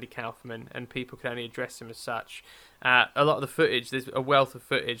role of Andy Kaufman, and people could only address him as such. A lot of the footage, there's a wealth of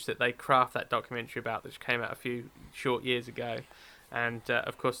footage that they craft that documentary about, which came out a few short years ago, and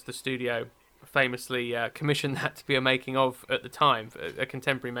of course the studio famously commissioned that to be a making of at the time, a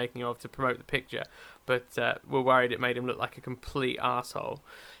contemporary making of, to promote the picture, but were worried it made him look like a complete arsehole.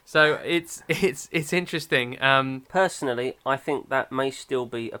 So it's interesting. Personally, I think that may still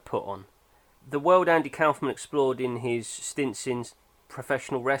be a put on. The world Andy Kaufman explored in his stints in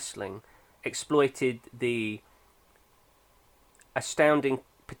professional wrestling exploited the astounding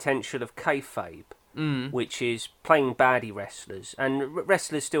potential of kayfabe, which is playing baddie wrestlers. And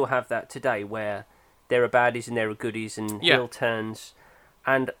wrestlers still have that today, where there are baddies and there are goodies and heel turns.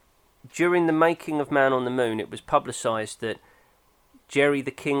 And during the making of Man on the Moon, it was publicised that Jerry the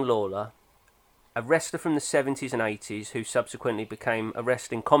King Lawler, a wrestler from the 70s and 80s who subsequently became a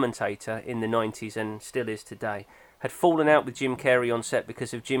wrestling commentator in the 90s and still is today, had fallen out with Jim Carrey on set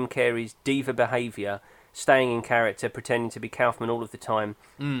because of Jim Carrey's diva behaviour staying in character, pretending to be Kaufman all of the time.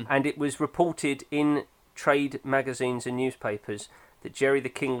 And it was reported in trade magazines and newspapers that Jerry the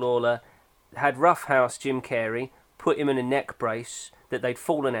King Lawler had roughhoused Jim Carrey, put him in a neck brace, that they'd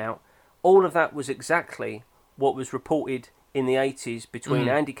fallen out. All of that was exactly what was reported in the 80s between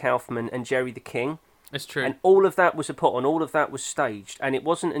Andy Kaufman and Jerry the King. It's true. And all of that was a put on, all of that was staged, and it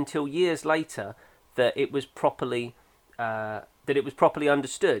wasn't until years later that it was properly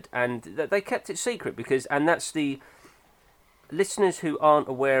understood, and that they kept it secret and that's the listeners who aren't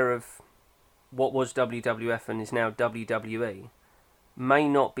aware of what was WWF and is now WWE may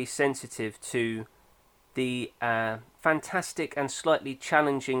not be sensitive to the fantastic and slightly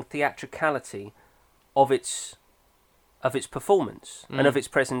challenging theatricality of its performance and of its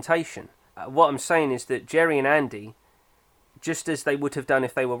presentation. What I'm saying is that Jerry and Andy, just as they would have done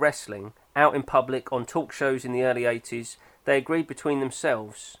if they were wrestling, out in public on talk shows in the early 80s, they agreed between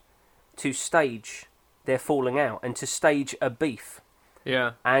themselves to stage their falling out and to stage a beef.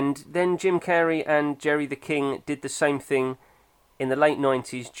 Yeah. And then Jim Carrey and Jerry the King did the same thing in the late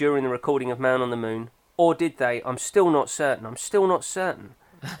 90s during the recording of Man on the Moon. Or did they? I'm still not certain.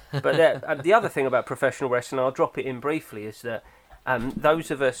 But the other thing about professional wrestling, I'll drop it in briefly, is that those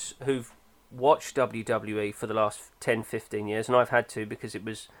of us who've watched WWE for the last 10, 15 years, and I've had to because it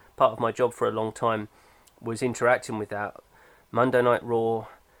was part of my job for a long time, was interacting with that. Monday Night Raw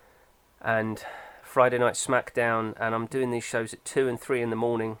and Friday Night SmackDown, and I'm doing these shows at 2 and 3 in the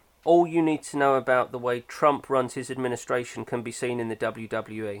morning. All you need to know about the way Trump runs his administration can be seen in the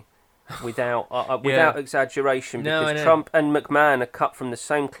WWE. Without exaggeration, because Trump and McMahon are cut from the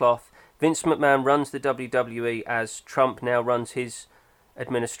same cloth. Vince McMahon runs the WWE as Trump now runs his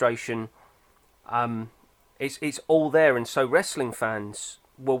administration. It's all there, and so wrestling fans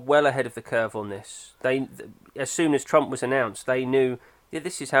were well ahead of the curve on this. As soon as Trump was announced, they knew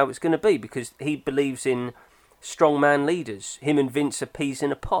this is how it's going to be, because he believes in strongman leaders. Him and Vince are peas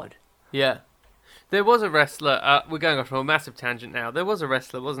in a pod. Yeah. There was a wrestler, we're going off on a massive tangent now, there was a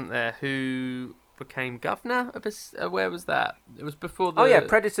wrestler, wasn't there, who became governor of where was that? It was before the... Oh yeah,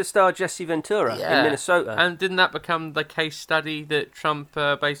 Predator star Jesse Ventura in Minnesota. And didn't that become the case study that Trump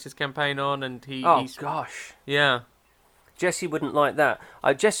based his campaign on? And gosh. Yeah. Jesse wouldn't like that.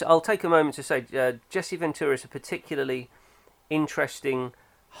 I'll take a moment to say, Jesse Ventura is a particularly interesting,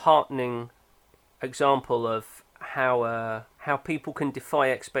 heartening example of how people can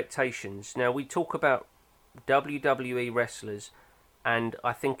defy expectations. Now, we talk about WWE wrestlers, and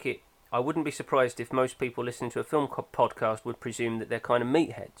I wouldn't be surprised if most people listening to a film podcast would presume that they're kind of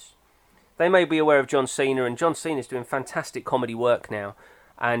meatheads. They may be aware of John Cena, and John Cena's doing fantastic comedy work now,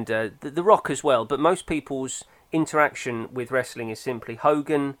 and The Rock as well, but most people's interaction with wrestling is simply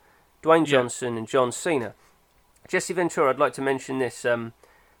Hogan, Dwayne Johnson, and John Cena. Jesse Ventura, I'd like to mention this.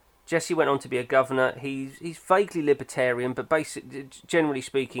 Jesse went on to be a governor. He's vaguely libertarian, but generally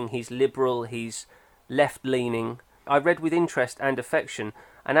speaking, he's liberal, he's left-leaning. I read with interest and affection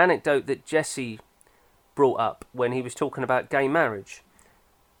an anecdote that Jesse brought up when he was talking about gay marriage.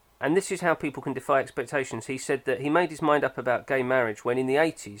 And this is how people can defy expectations. He said that he made his mind up about gay marriage when in the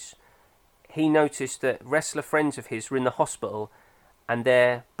 80s he noticed that wrestler friends of his were in the hospital and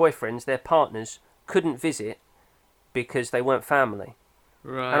their boyfriends, their partners, couldn't visit because they weren't family.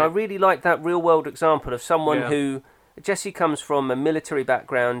 Right. And I really like that real-world example of someone who... Jesse comes from a military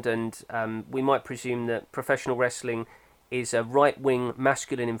background, and we might presume that professional wrestling is a right-wing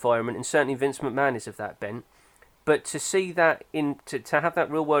masculine environment, and certainly Vince McMahon is of that bent. But to see that, to have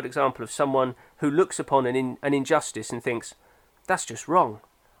that real-world example of someone who looks upon an injustice and thinks, that's just wrong.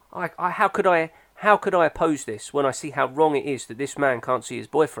 How could I oppose this when I see how wrong it is that this man can't see his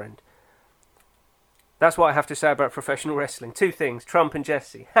boyfriend? That's what I have to say about professional wrestling. Two things, Trump and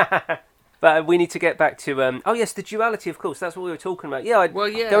Jesse. But we need to get back to... the duality, of course. That's what we were talking about.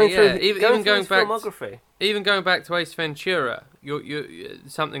 Going through his filmography. Even going back to Ace Ventura,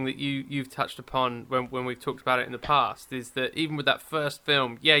 something that you've touched upon when we've talked about it in the past, is that even with that first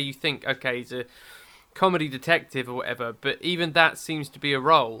film, you think, okay, he's a comedy detective or whatever, but even that seems to be a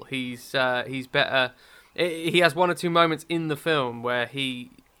role. He's better... He has one or two moments in the film where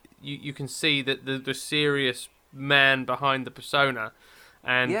you can see that the serious man behind the persona...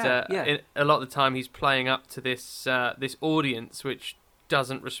 And a lot of the time he's playing up to this audience which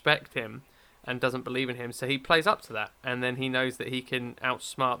doesn't respect him and doesn't believe in him. So he plays up to that, and then he knows that he can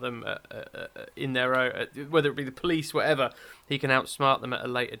outsmart them in their own, whether it be the police, whatever. He can outsmart them at a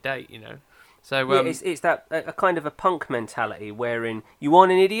later date, So it's that a kind of a punk mentality wherein you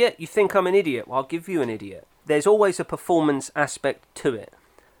want an idiot, you think I'm an idiot, well, I'll give you an idiot. There's always a performance aspect to it.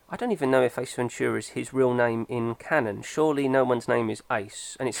 I don't even know if Ace Ventura is his real name in canon. Surely no one's name is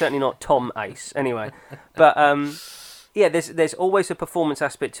Ace, and it's certainly not Tom Ace. Anyway, but yeah, there's always a performance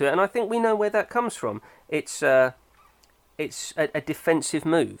aspect to it, and I think we know where that comes from. It's a defensive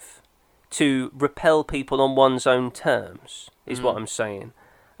move to repel people on one's own terms, is what I'm saying.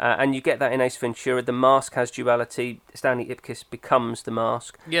 And you get that in Ace Ventura. The mask has duality. Stanley Ipkiss becomes the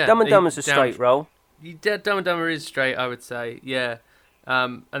mask. Yeah, Dumb and Dumber's a straight role. Dumb and Dumber is straight, I would say, yeah.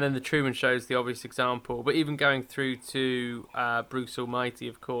 And then The Truman Show is the obvious example. But even going through to Bruce Almighty,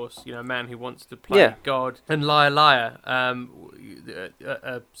 of course, you know, a man who wants to play God. And Liar Liar,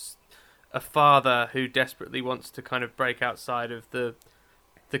 a father who desperately wants to kind of break outside of the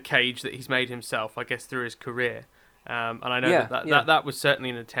cage that he's made himself, I guess, through his career. And I know that was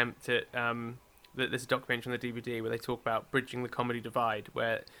certainly an attempt at... There's a documentary on the DVD where they talk about bridging the comedy divide,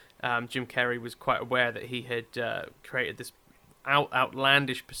 where Jim Carrey was quite aware that he had created this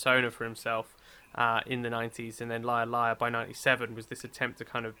outlandish persona for himself in the 90s, and then Liar Liar by 97 was this attempt to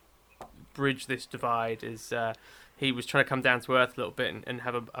kind of bridge this divide as he was trying to come down to earth a little bit and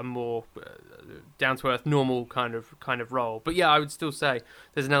have a more down to earth normal kind of role. But yeah, I would still say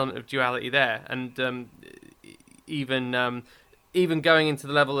there's an element of duality there, and even going into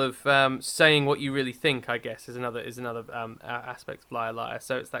the level of saying what you really think, I guess, is another aspect of Liar Liar.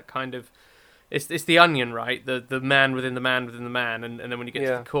 So it's that kind of it's the onion, right? The man within the man within the man, and then when you get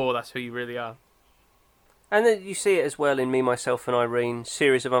to the core, that's who you really are. And then you see it as well in Me, Myself and Irene,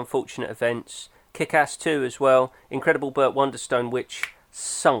 Series of Unfortunate Events, Kick-Ass 2 as well, Incredible Burt Wonderstone, which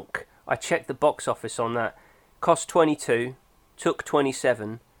sunk. I checked the box office on that. Cost 22, took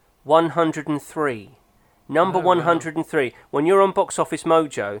 27, 103. Number 103. Wow. When you're on Box Office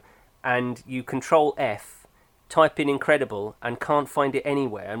Mojo and you Control F, type in Incredible and can't find it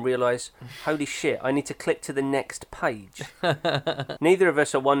anywhere and realise, holy shit, I need to click to the next page. Neither of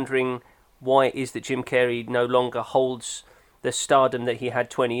us are wondering why it is that Jim Carrey no longer holds the stardom that he had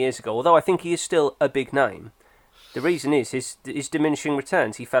 20 years ago, although I think he is still a big name. The reason is his diminishing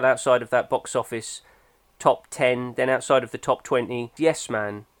returns. He fell outside of that box office top 10, then outside of the top 20. Yes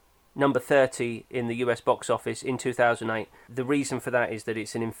Man, number 30 in the US box office in 2008. The reason for that is that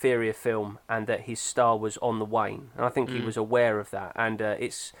it's an inferior film and that his star was on the wane. And I think he was aware of that, and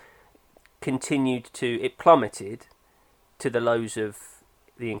it plummeted to the lows of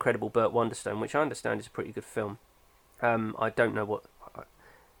The Incredible Burt Wonderstone, which I understand is a pretty good film. I don't know what...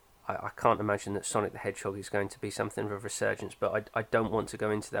 I can't imagine that Sonic the Hedgehog is going to be something of a resurgence, but I don't want to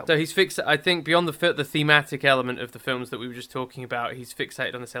go into that. So he's fixed. I think beyond the thematic element of the films that we were just talking about, he's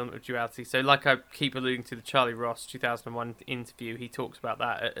fixated on this element of duality. So like I keep alluding to the Charlie Ross 2001 interview, he talks about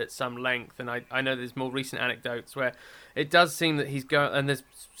that at some length, and I know there's more recent anecdotes where it does seem that he's going, and there's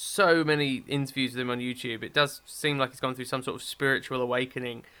so many interviews with him on YouTube, it does seem like he's gone through some sort of spiritual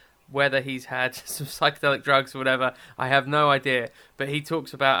awakening. Whether he's had some psychedelic drugs or whatever, I have no idea. But he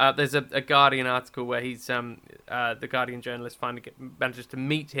talks about... there's a Guardian article where he's... the Guardian journalist finally manages to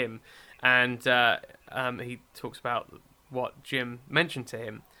meet him. And he talks about what Jim mentioned to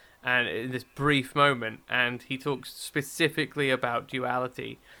him. And in this brief moment. And he talks specifically about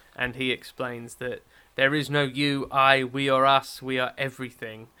duality. And he explains that there is no you, I, we or us. We are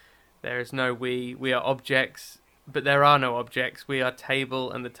everything. There is no we. We are objects. But there are no objects. We are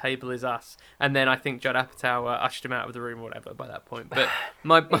table, and the table is us. And then I think Judd Apatow ushered him out of the room or whatever by that point. But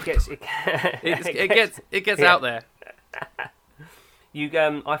it gets out there.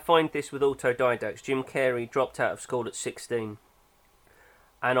 I find this with autodidacts. Jim Carrey dropped out of school at 16,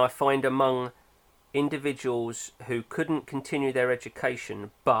 and I find among individuals who couldn't continue their education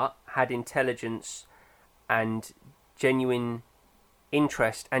but had intelligence and genuine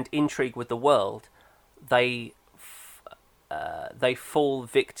interest and intrigue with the world, they fall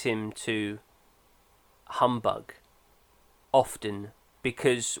victim to humbug often,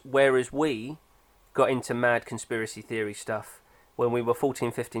 because whereas we got into mad conspiracy theory stuff when we were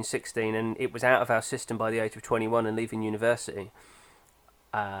 14, 15, 16 and it was out of our system by the age of 21 and leaving university,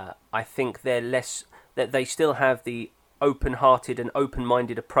 I think they're less, that they still have the open-hearted and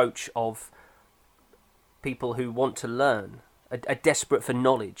open-minded approach of people who want to learn, are desperate for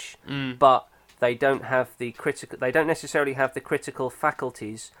knowledge, but they don't have the critical. They don't necessarily have the critical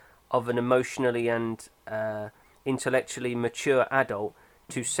faculties of an emotionally and intellectually mature adult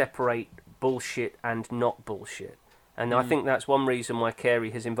to separate bullshit and not bullshit. And I think that's one reason why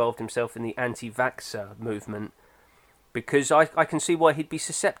Carrey has involved himself in the anti-vaxxer movement, because I can see why he'd be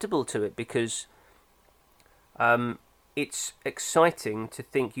susceptible to it, because it's exciting to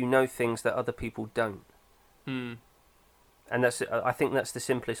think you know things that other people don't. And I think that's the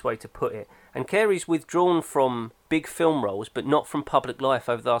simplest way to put it. And Carey's withdrawn from big film roles, but not from public life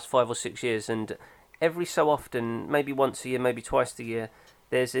over the last 5 or 6 years. And every so often, maybe once a year, maybe twice a year,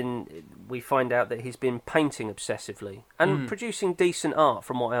 we find out that he's been painting obsessively and producing decent art,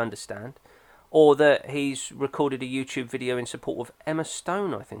 from what I understand. Or that he's recorded a YouTube video in support of Emma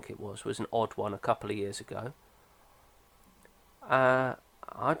Stone, I think it was an odd one a couple of years ago. I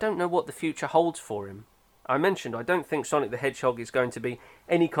don't know what the future holds for him. I mentioned I don't think Sonic the Hedgehog is going to be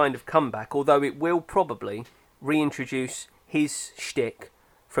any kind of comeback, although it will probably reintroduce his shtick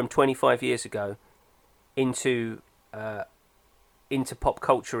from 25 years ago into pop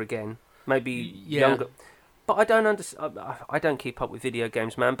culture again. Maybe younger. But I don't understand. I don't keep up with video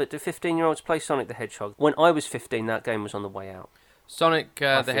games, man. But do 15-year-olds play Sonic the Hedgehog? When I was 15, that game was on the way out. Sonic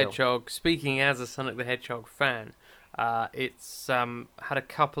the Hedgehog. Speaking as a Sonic the Hedgehog fan, it's had a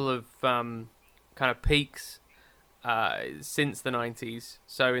couple of kind of peaks since the 90s.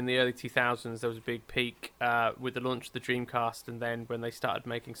 So in the early 2000s, there was a big peak with the launch of the Dreamcast, and then when they started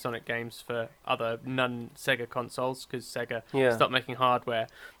making Sonic games for other non-Sega consoles, because Sega stopped making hardware.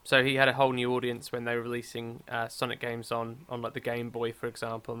 So he had a whole new audience when they were releasing Sonic games on like the Game Boy, for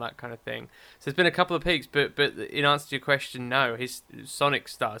example, and that kind of thing. So there's been a couple of peaks, but in answer to your question, no, his Sonic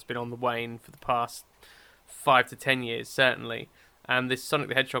star has been on the wane for the past 5 to 10 years, certainly. And this Sonic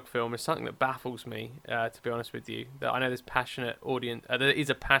the Hedgehog film is something that baffles me, to be honest with you. That I know there's passionate audience, there is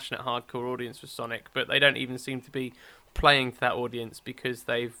a passionate hardcore audience for Sonic, but they don't even seem to be playing to that audience because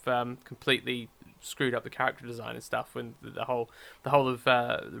they've completely screwed up the character design and stuff. And the whole of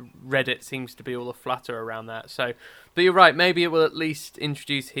Reddit seems to be all a flutter around that. So, but you're right. Maybe it will at least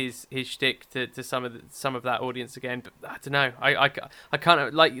introduce his shtick to some of that audience again. But I don't know. I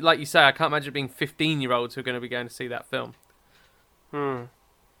can't, like you say, I can't imagine it being 15-year-olds who are going to be going to see that film.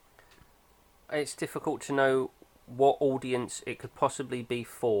 It's difficult to know what audience it could possibly be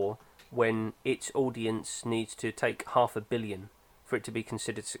for when its audience needs to take 500 million for it to be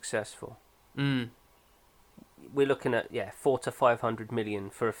considered successful. We're looking at 400 to 500 million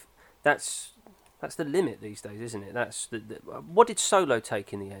for that's the limit these days, isn't it? That's what did Solo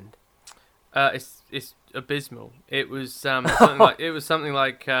take in the end? It's abysmal. It was something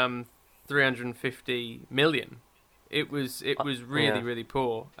like 350 million. It was really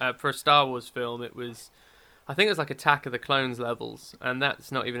poor for a Star Wars film. It was, I think it was like Attack of the Clones levels, and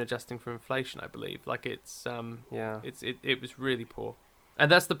that's not even adjusting for inflation, I believe. Like it was really poor, and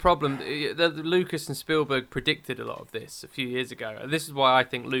that's the problem. Lucas and Spielberg predicted a lot of this a few years ago. And this is why I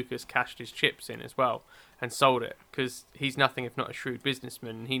think Lucas cashed his chips in as well and sold it, because he's nothing if not a shrewd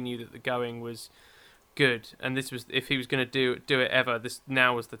businessman, and he knew that the going was good, and this was, if he was going to do it ever,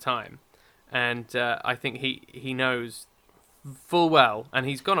 now was the time. And I think he knows full well, and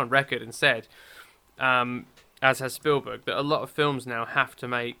he's gone on record and said, as has Spielberg, that a lot of films now have to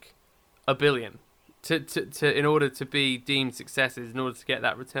make $1 billion to in order to be deemed successes, in order to get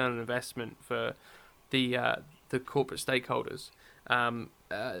that return on investment for the corporate stakeholders.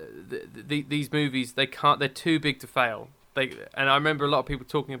 These movies, they can't. They're too big to fail. And I remember a lot of people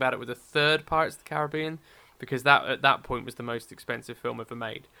talking about it with the third Pirates of the Caribbean, because that at that point was the most expensive film ever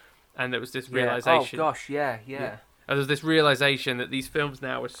made. And there was this realization. Oh gosh, yeah. And there was this realization that these films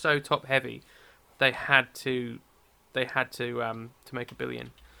now were so top heavy, they had to make $1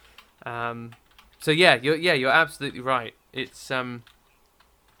 billion. So you're absolutely right. It's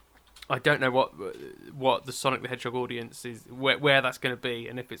I don't know what the Sonic the Hedgehog audience is, where that's going to be,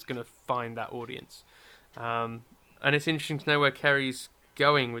 and if it's going to find that audience. And it's interesting to know where Carey's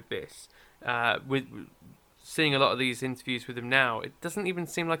going with this. With seeing a lot of these interviews with him now, it doesn't even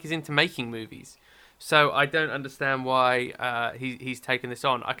seem like he's into making movies. So I don't understand why he's taken this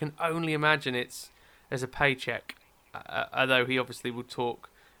on. I can only imagine it's as a paycheck, although he obviously will talk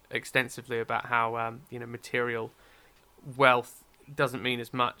extensively about how material wealth doesn't mean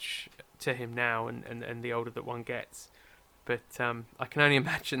as much to him now, and the older that one gets. But I can only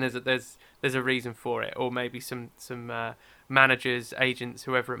imagine there's a reason for it, or maybe some managers, agents,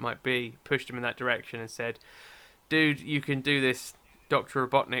 whoever it might be, pushed him in that direction and said, "Dude, you can do this Dr.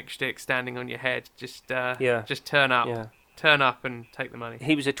 Robotnik shtick standing on your head. Just turn up and take the money."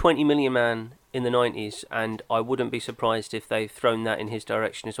 He was a 20 million man in the 90s, and I wouldn't be surprised if they've thrown that in his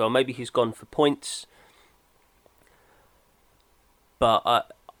direction as well. Maybe he's gone for points,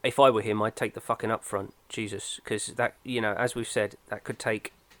 but if I were him, I'd take the fucking upfront, Jesus, because that, as we've said, that could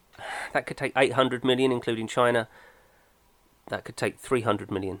take 800 million, including China. That could take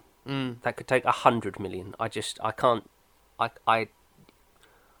 300 million. That could take 100 million. I can't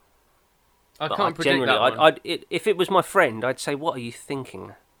predict that one. If it was my friend, I'd say, "What are you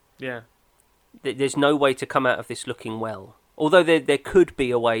thinking?" Yeah. There's no way to come out of this looking well. Although there could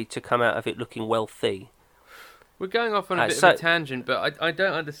be a way to come out of it looking wealthy. We're going off on a bit of a tangent, but I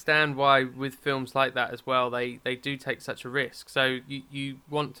don't understand why with films like that as well, they do take such a risk. So you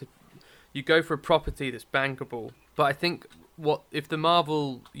go for a property that's bankable, but I think if the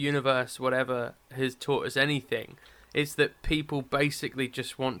Marvel Universe, whatever, has taught us anything, it's that people basically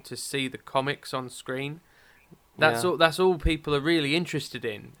just want to see the comics on screen. That's all people are really interested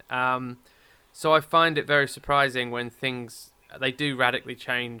in. So I find it very surprising when they do radically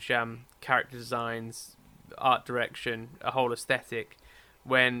change character designs, art direction, a whole aesthetic,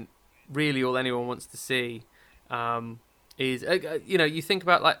 when really all anyone wants to see is, you think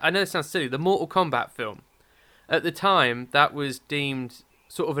about, like, I know it sounds silly, the Mortal Kombat film. At the time, that was deemed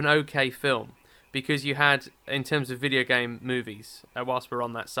sort of an okay film, because you had, in terms of video game movies, whilst we're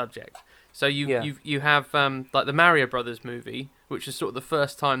on that subject, so you have like the Mario Brothers movie, which is sort of the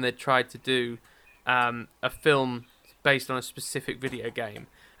first time they'd tried to do a film based on a specific video game.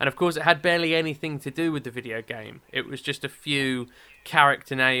 And of course, it had barely anything to do with the video game. It was just a few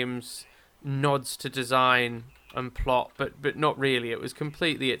character names, nods to design and plot, but not really. It was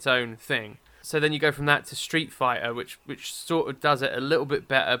completely its own thing. So then you go from that to Street Fighter, which sort of does it a little bit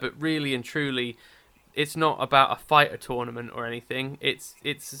better, but really and truly, it's not about a fighter tournament or anything. It's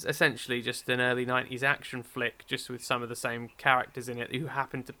essentially just an early 90s action flick, just with some of the same characters in it who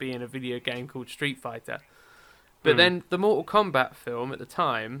happen to be in a video game called Street Fighter. But then the Mortal Kombat film at the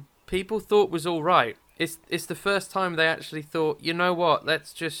time, people thought was all right. It's the first time they actually thought, you know what,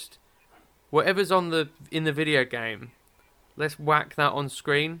 let's just, whatever's in the video game, let's whack that on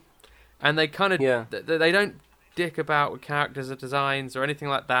screen. And they kind of, they don't dick about with characters or designs or anything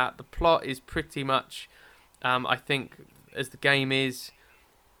like that. The plot is pretty much, I think, as the game is.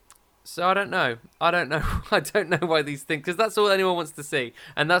 So I don't know. I don't know why these things, because that's all anyone wants to see.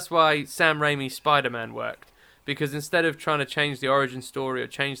 And that's why Sam Raimi's Spider-Man worked. Because instead of trying to change the origin story or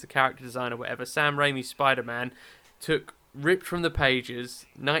change the character design or whatever, Sam Raimi's Spider-Man ripped from the pages,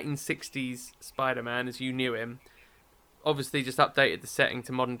 1960s Spider-Man as you knew him, obviously just updated the setting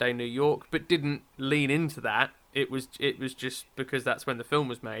to modern day New York, but didn't lean into that. It was just because that's when the film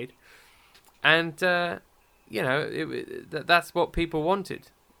was made, and that's what people wanted.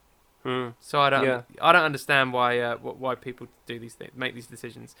 So I don't understand why people do these things, make these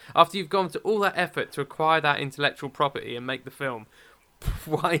decisions after you've gone to all that effort to acquire that intellectual property and make the film.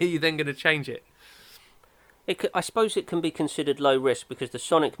 Why are you then going to change it? I suppose it can be considered low risk because the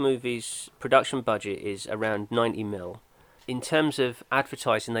Sonic movie's production budget is around 90 mil. In terms of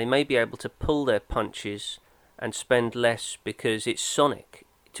advertising, they may be able to pull their punches and spend less because it's Sonic.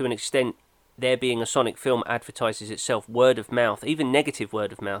 To an extent, there being a Sonic film advertises itself. Word of mouth, even negative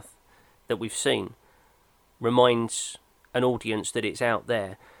word of mouth that we've seen, reminds an audience that it's out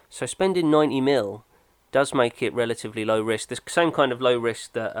there. So spending 90 mil does make it relatively low risk. The same kind of low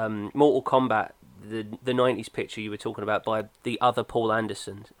risk that Mortal Kombat, the 90s picture you were talking about by the other Paul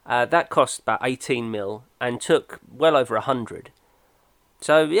Anderson, that cost about 18 mil and took well over 100.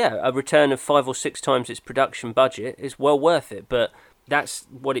 So yeah, a return of 5 or 6 times its production budget is well worth it, but that's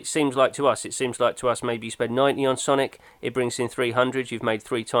what it seems like to us. It seems like to us maybe you spend 90 on Sonic, it brings in 300, you've made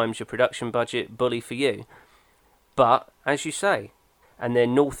 3 times your production budget, bully for you. But, as you say, and they're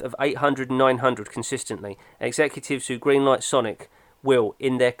north of 800 and 900 consistently, executives who greenlight Sonic will,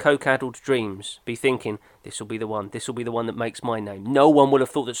 in their coke-addled dreams, be thinking, this will be the one that makes my name. No one would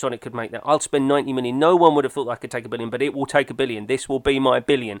have thought that Sonic could make that. I'll spend 90 million. No one would have thought I could take $1 billion, but it will take $1 billion. This will be my $1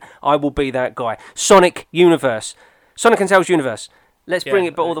 billion. I will be that guy. Sonic Universe. Sonic and Tails Universe. Let's bring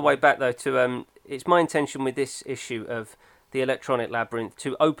it all the way back, though, to it's my intention with this issue of the Electronic Labyrinth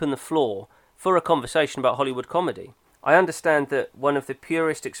to open the floor for a conversation about Hollywood comedy. I understand that one of the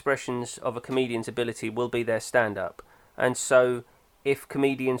purest expressions of a comedian's ability will be their stand-up, and so if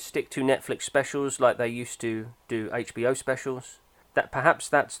comedians stick to Netflix specials like they used to do HBO specials, that perhaps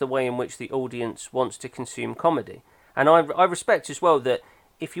that's the way in which the audience wants to consume comedy. And I respect as well that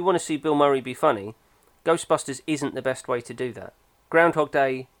if you want to see Bill Murray be funny, Ghostbusters isn't the best way to do that. Groundhog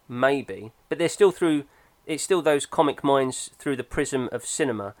Day, maybe, but it's still those comic minds through the prism of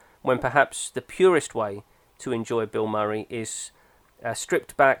cinema, when perhaps the purest way to enjoy Bill Murray is a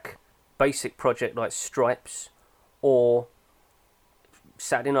stripped back basic project like Stripes or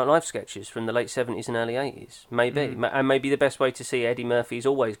Saturday Night Live sketches from the late 70s and early 80s. Maybe. And maybe the best way to see Eddie Murphy is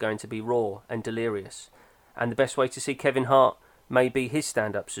always going to be raw and delirious. And the best way to see Kevin Hart may be his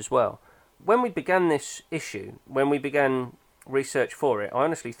stand-ups as well. When we began this issue, when we began research for it, I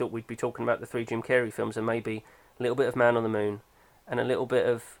honestly thought we'd be talking about the 3 Jim Carrey films and maybe a little bit of Man on the Moon and a little bit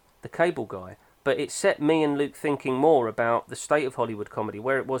of The Cable Guy. But it set me and Luke thinking more about the state of Hollywood comedy,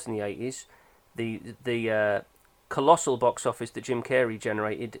 where it was in the 80s, the colossal box office that Jim Carrey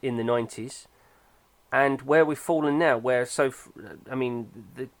generated in the 90s, and where we've fallen now,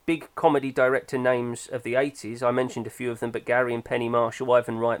 the big comedy director names of the 80s, I mentioned a few of them, but Gary and Penny Marshall,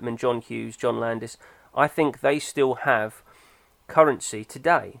 Ivan Reitman, John Hughes, John Landis, I think they still have currency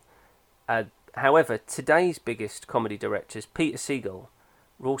today. However, today's biggest comedy directors, Peter Segal,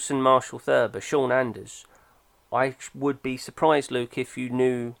 Rawson Marshall Thurber, Sean Anders, I would be surprised, Luke, if you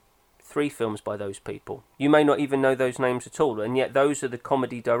knew 3 films by those people. You may not even know those names at all, and yet those are the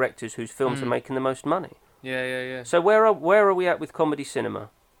comedy directors whose films are making the most money. Yeah. So where are we at with comedy cinema?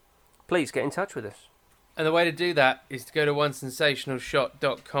 Please get in touch with us. And the way to do that is to go to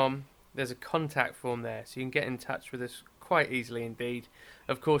onesensationalshot.com. There's a contact form there, so you can get in touch with us quite easily indeed.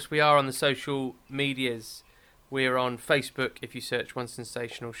 Of course, we are on the social medias. We're on Facebook if you search One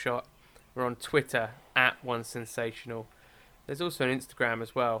Sensational Shot. We're on Twitter @OneSensational. There's also an Instagram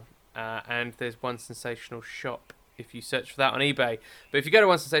as well. And there's One Sensational Shop if you search for that on eBay. But if you go to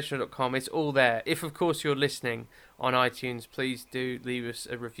onesensational.com, it's all there. If, of course, you're listening on iTunes, please do leave us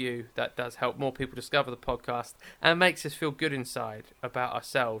a review. That does help more people discover the podcast and makes us feel good inside about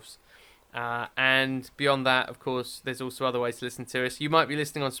ourselves. And beyond that, of course, there's also other ways to listen to us. You might be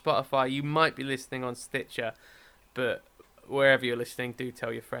listening on Spotify, you might be listening on Stitcher, but wherever you're listening, do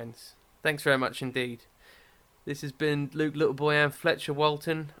tell your friends. Thanks very much indeed. This has been Luke Littleboy and Fletcher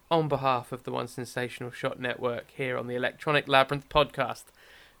Walton on behalf of the One Sensational Shot Network here on the Electronic Labyrinth podcast,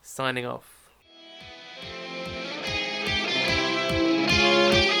 signing off.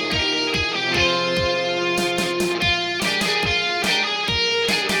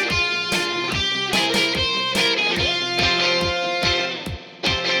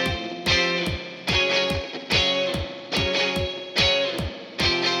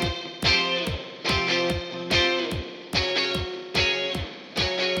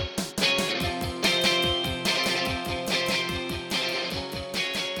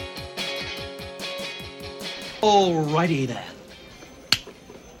 Alrighty then.